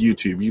frequents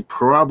YouTube, you've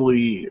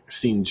probably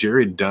seen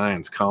Jared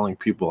Dines calling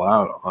people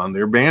out on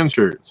their band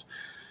shirts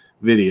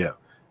video.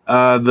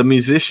 The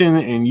musician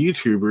and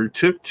YouTuber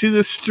took to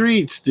the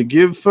streets to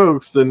give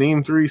folks the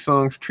name 3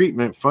 songs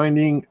treatment,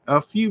 finding a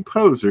few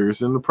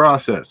posers in the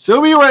process.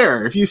 So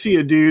beware, if you see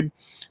a dude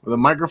with a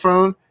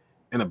microphone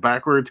and a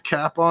backwards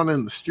cap on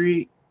in the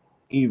street,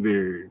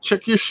 either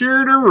check your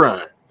shirt or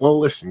run. Well,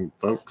 listen,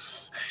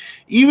 folks.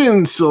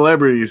 Even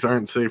celebrities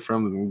aren't safe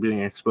from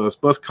being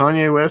exposed. Both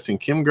Kanye West and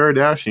Kim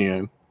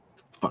Kardashian,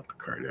 fuck the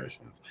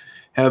Kardashians,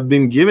 have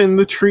been given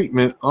the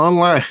treatment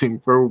online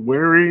for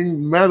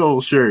wearing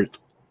metal shirts.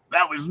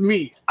 That was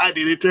me. I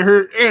did it to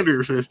her and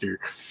her sister.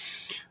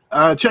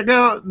 Check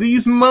out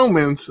these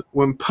moments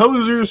when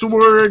posers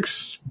were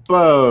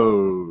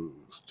exposed.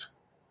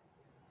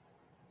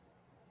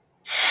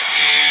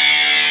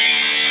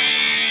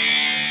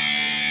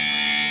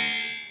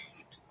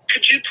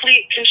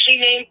 Can she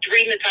name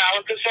 3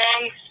 Metallica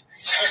songs?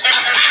 3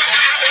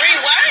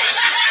 what?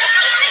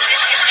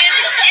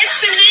 It's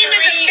the name of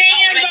the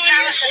band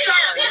on your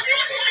shirt.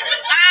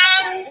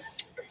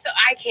 So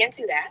I can't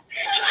do that.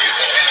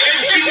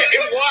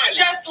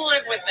 Just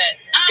live with it.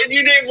 Can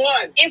you name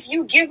one? If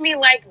you give me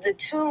like the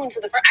tune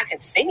to the first, I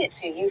could sing it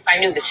to you if I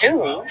knew the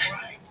tune.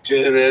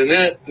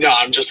 No,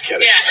 I'm just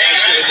kidding. Yeah,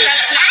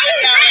 that's not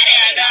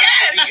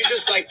Yes. You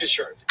just like the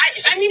shirt.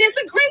 I mean, it's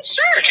a great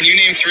shirt. Can you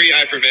name 3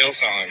 I Prevail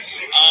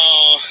songs?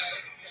 I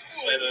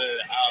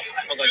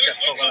forgot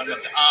just forgot.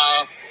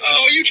 Oh,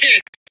 you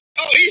can't.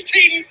 Oh, he's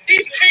cheating.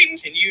 He's cheating.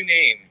 Can you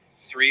name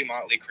 3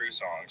 Motley Crue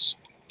songs?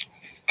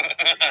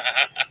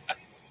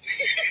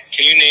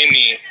 Can you name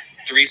me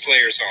 3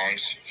 Slayer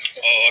songs?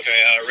 Oh,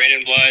 okay. Rain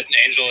and Blood,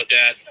 Angel of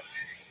Death,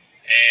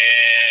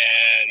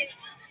 and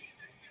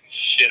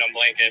shit, I'm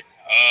blanking.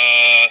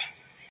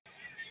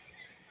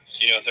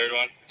 Do you know a third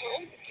one?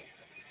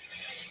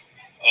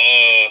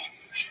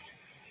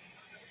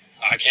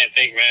 I can't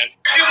think, man.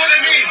 See what I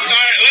mean? All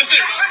right,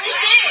 listen.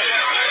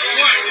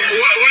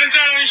 What is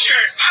that on his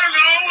shirt? I don't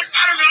know.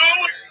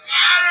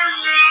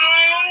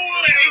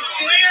 It's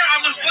Slayer.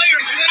 I'm a Slayer.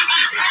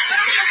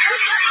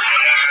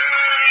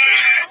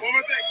 One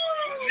more thing.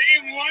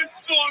 Name 1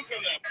 song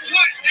from them.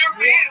 What? Their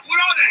band? What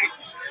are they?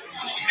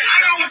 I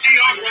know what they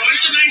are, bro.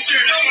 It's a nice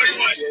shirt.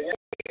 What?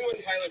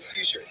 21 Pilots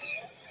t-shirt.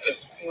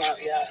 Well,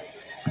 yeah.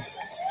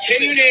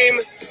 Can you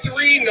name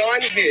 3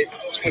 non-hit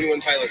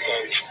 21 Pilots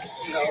songs?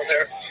 No,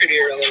 they're pretty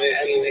irrelevant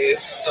anyways,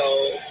 so...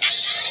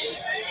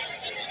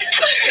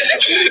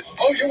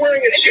 Oh, you're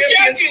wearing a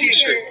Champions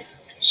t-shirt.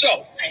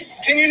 So,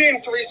 can you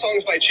name 3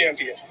 songs by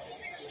Champion?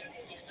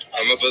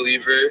 I'm a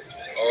Believer,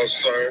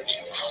 All-Star,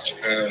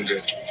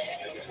 and...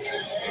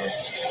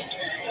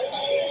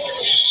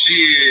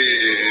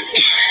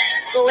 shit.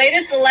 The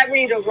latest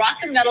celebrity to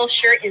rock a metal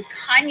shirt is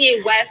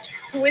Kanye West,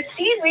 who was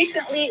seen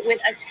recently with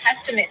a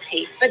Testament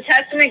tee. But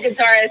Testament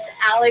guitarist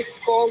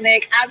Alex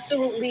Skolnick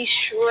absolutely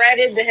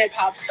shredded the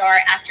hip-hop star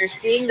after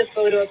seeing the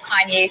photo of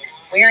Kanye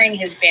wearing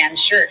his band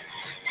shirt.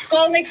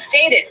 Skolnick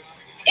stated,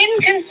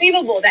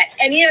 "Inconceivable that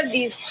any of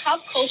these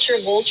pop culture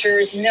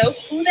vultures know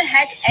who the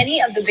heck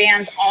any of the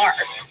bands are.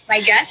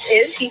 My guess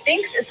is he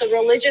thinks it's a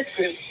religious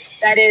group.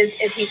 That is,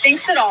 if he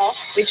thinks at all,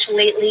 which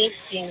lately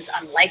seems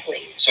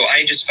unlikely." So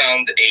I just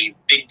found a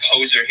big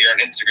poser here on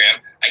Instagram.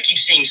 I keep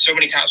seeing so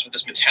many tops with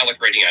this metallic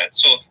writing on it.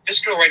 So this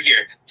girl right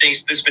here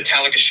thinks this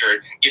Metallica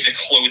shirt is a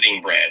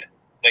clothing brand.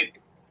 Like,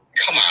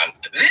 come on.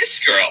 This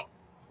girl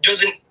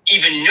doesn't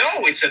even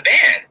know it's a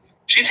band.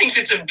 She thinks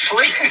it's a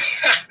brand.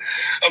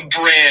 A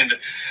brand.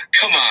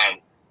 Come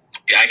on.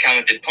 Yeah, I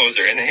commented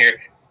poser. And then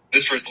here,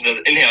 this person says,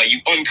 "Inhale,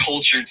 you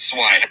uncultured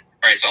swine."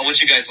 All right, so I'll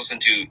let you guys listen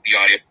to the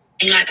audio.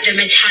 Like the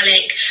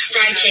metallic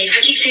writing.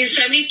 I keep seeing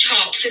so many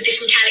tops with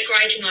this metallic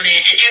writing on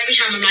it, and every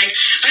time I'm like,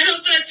 I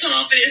love that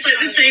top, and it's like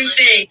the same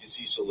thing. You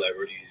see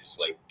celebrities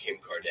like Kim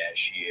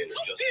Kardashian or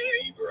Justin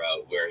Bieber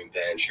out wearing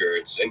band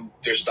shirts, and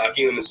they're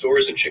stocking them in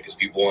stores and shit because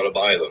people want to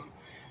buy them.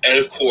 And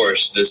of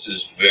course, this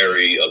is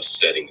very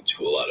upsetting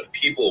to a lot of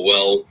people.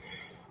 Well,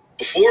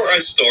 before I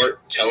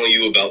start telling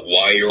you about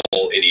why you're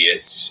all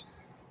idiots,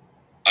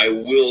 I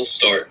will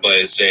start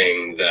by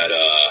saying that,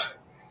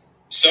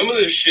 some of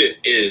this shit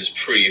is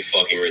pretty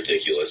fucking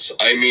ridiculous.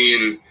 I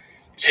mean,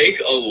 take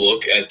a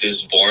look at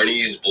this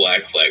Barney's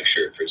Black Flag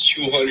shirt for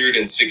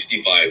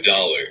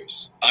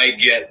 $265. I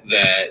get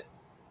that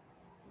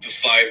the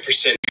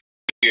 5%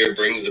 here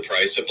brings the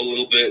price up a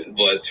little bit,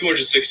 but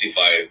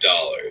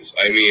 $265.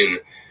 I mean,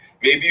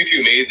 maybe if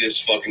you made this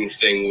fucking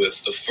thing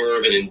with the fur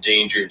of an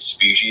endangered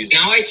species.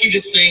 Now I see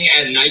this thing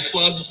at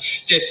nightclubs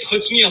that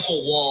puts me up a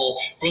wall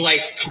where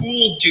like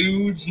cool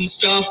dudes and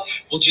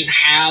stuff will just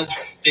have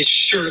this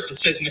shirt that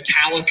says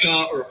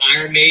Metallica or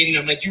Iron Maiden.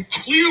 I'm like, you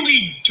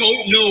clearly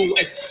don't know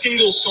a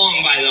single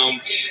song by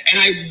them, and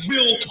I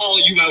will call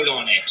you out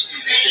on it.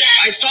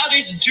 I saw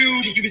this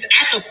dude, he was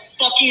at the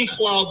fucking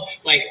club,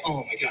 like,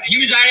 oh my god. He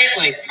was at it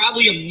like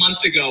probably a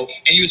month ago,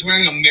 and he was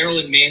wearing a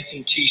Marilyn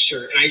Manson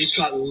t-shirt, and I just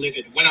got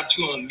livid. Went up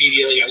to him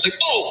immediately. I was like,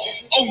 oh,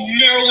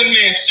 Marilyn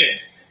Manson.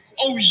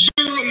 Oh,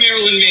 you're a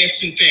Marilyn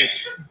Manson fan.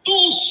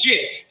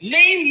 Bullshit.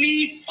 Name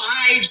me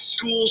 5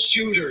 school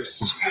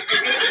shooters.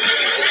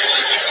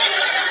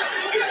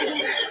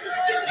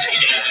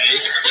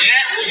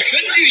 Yeah,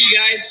 couldn't do, you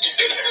guys.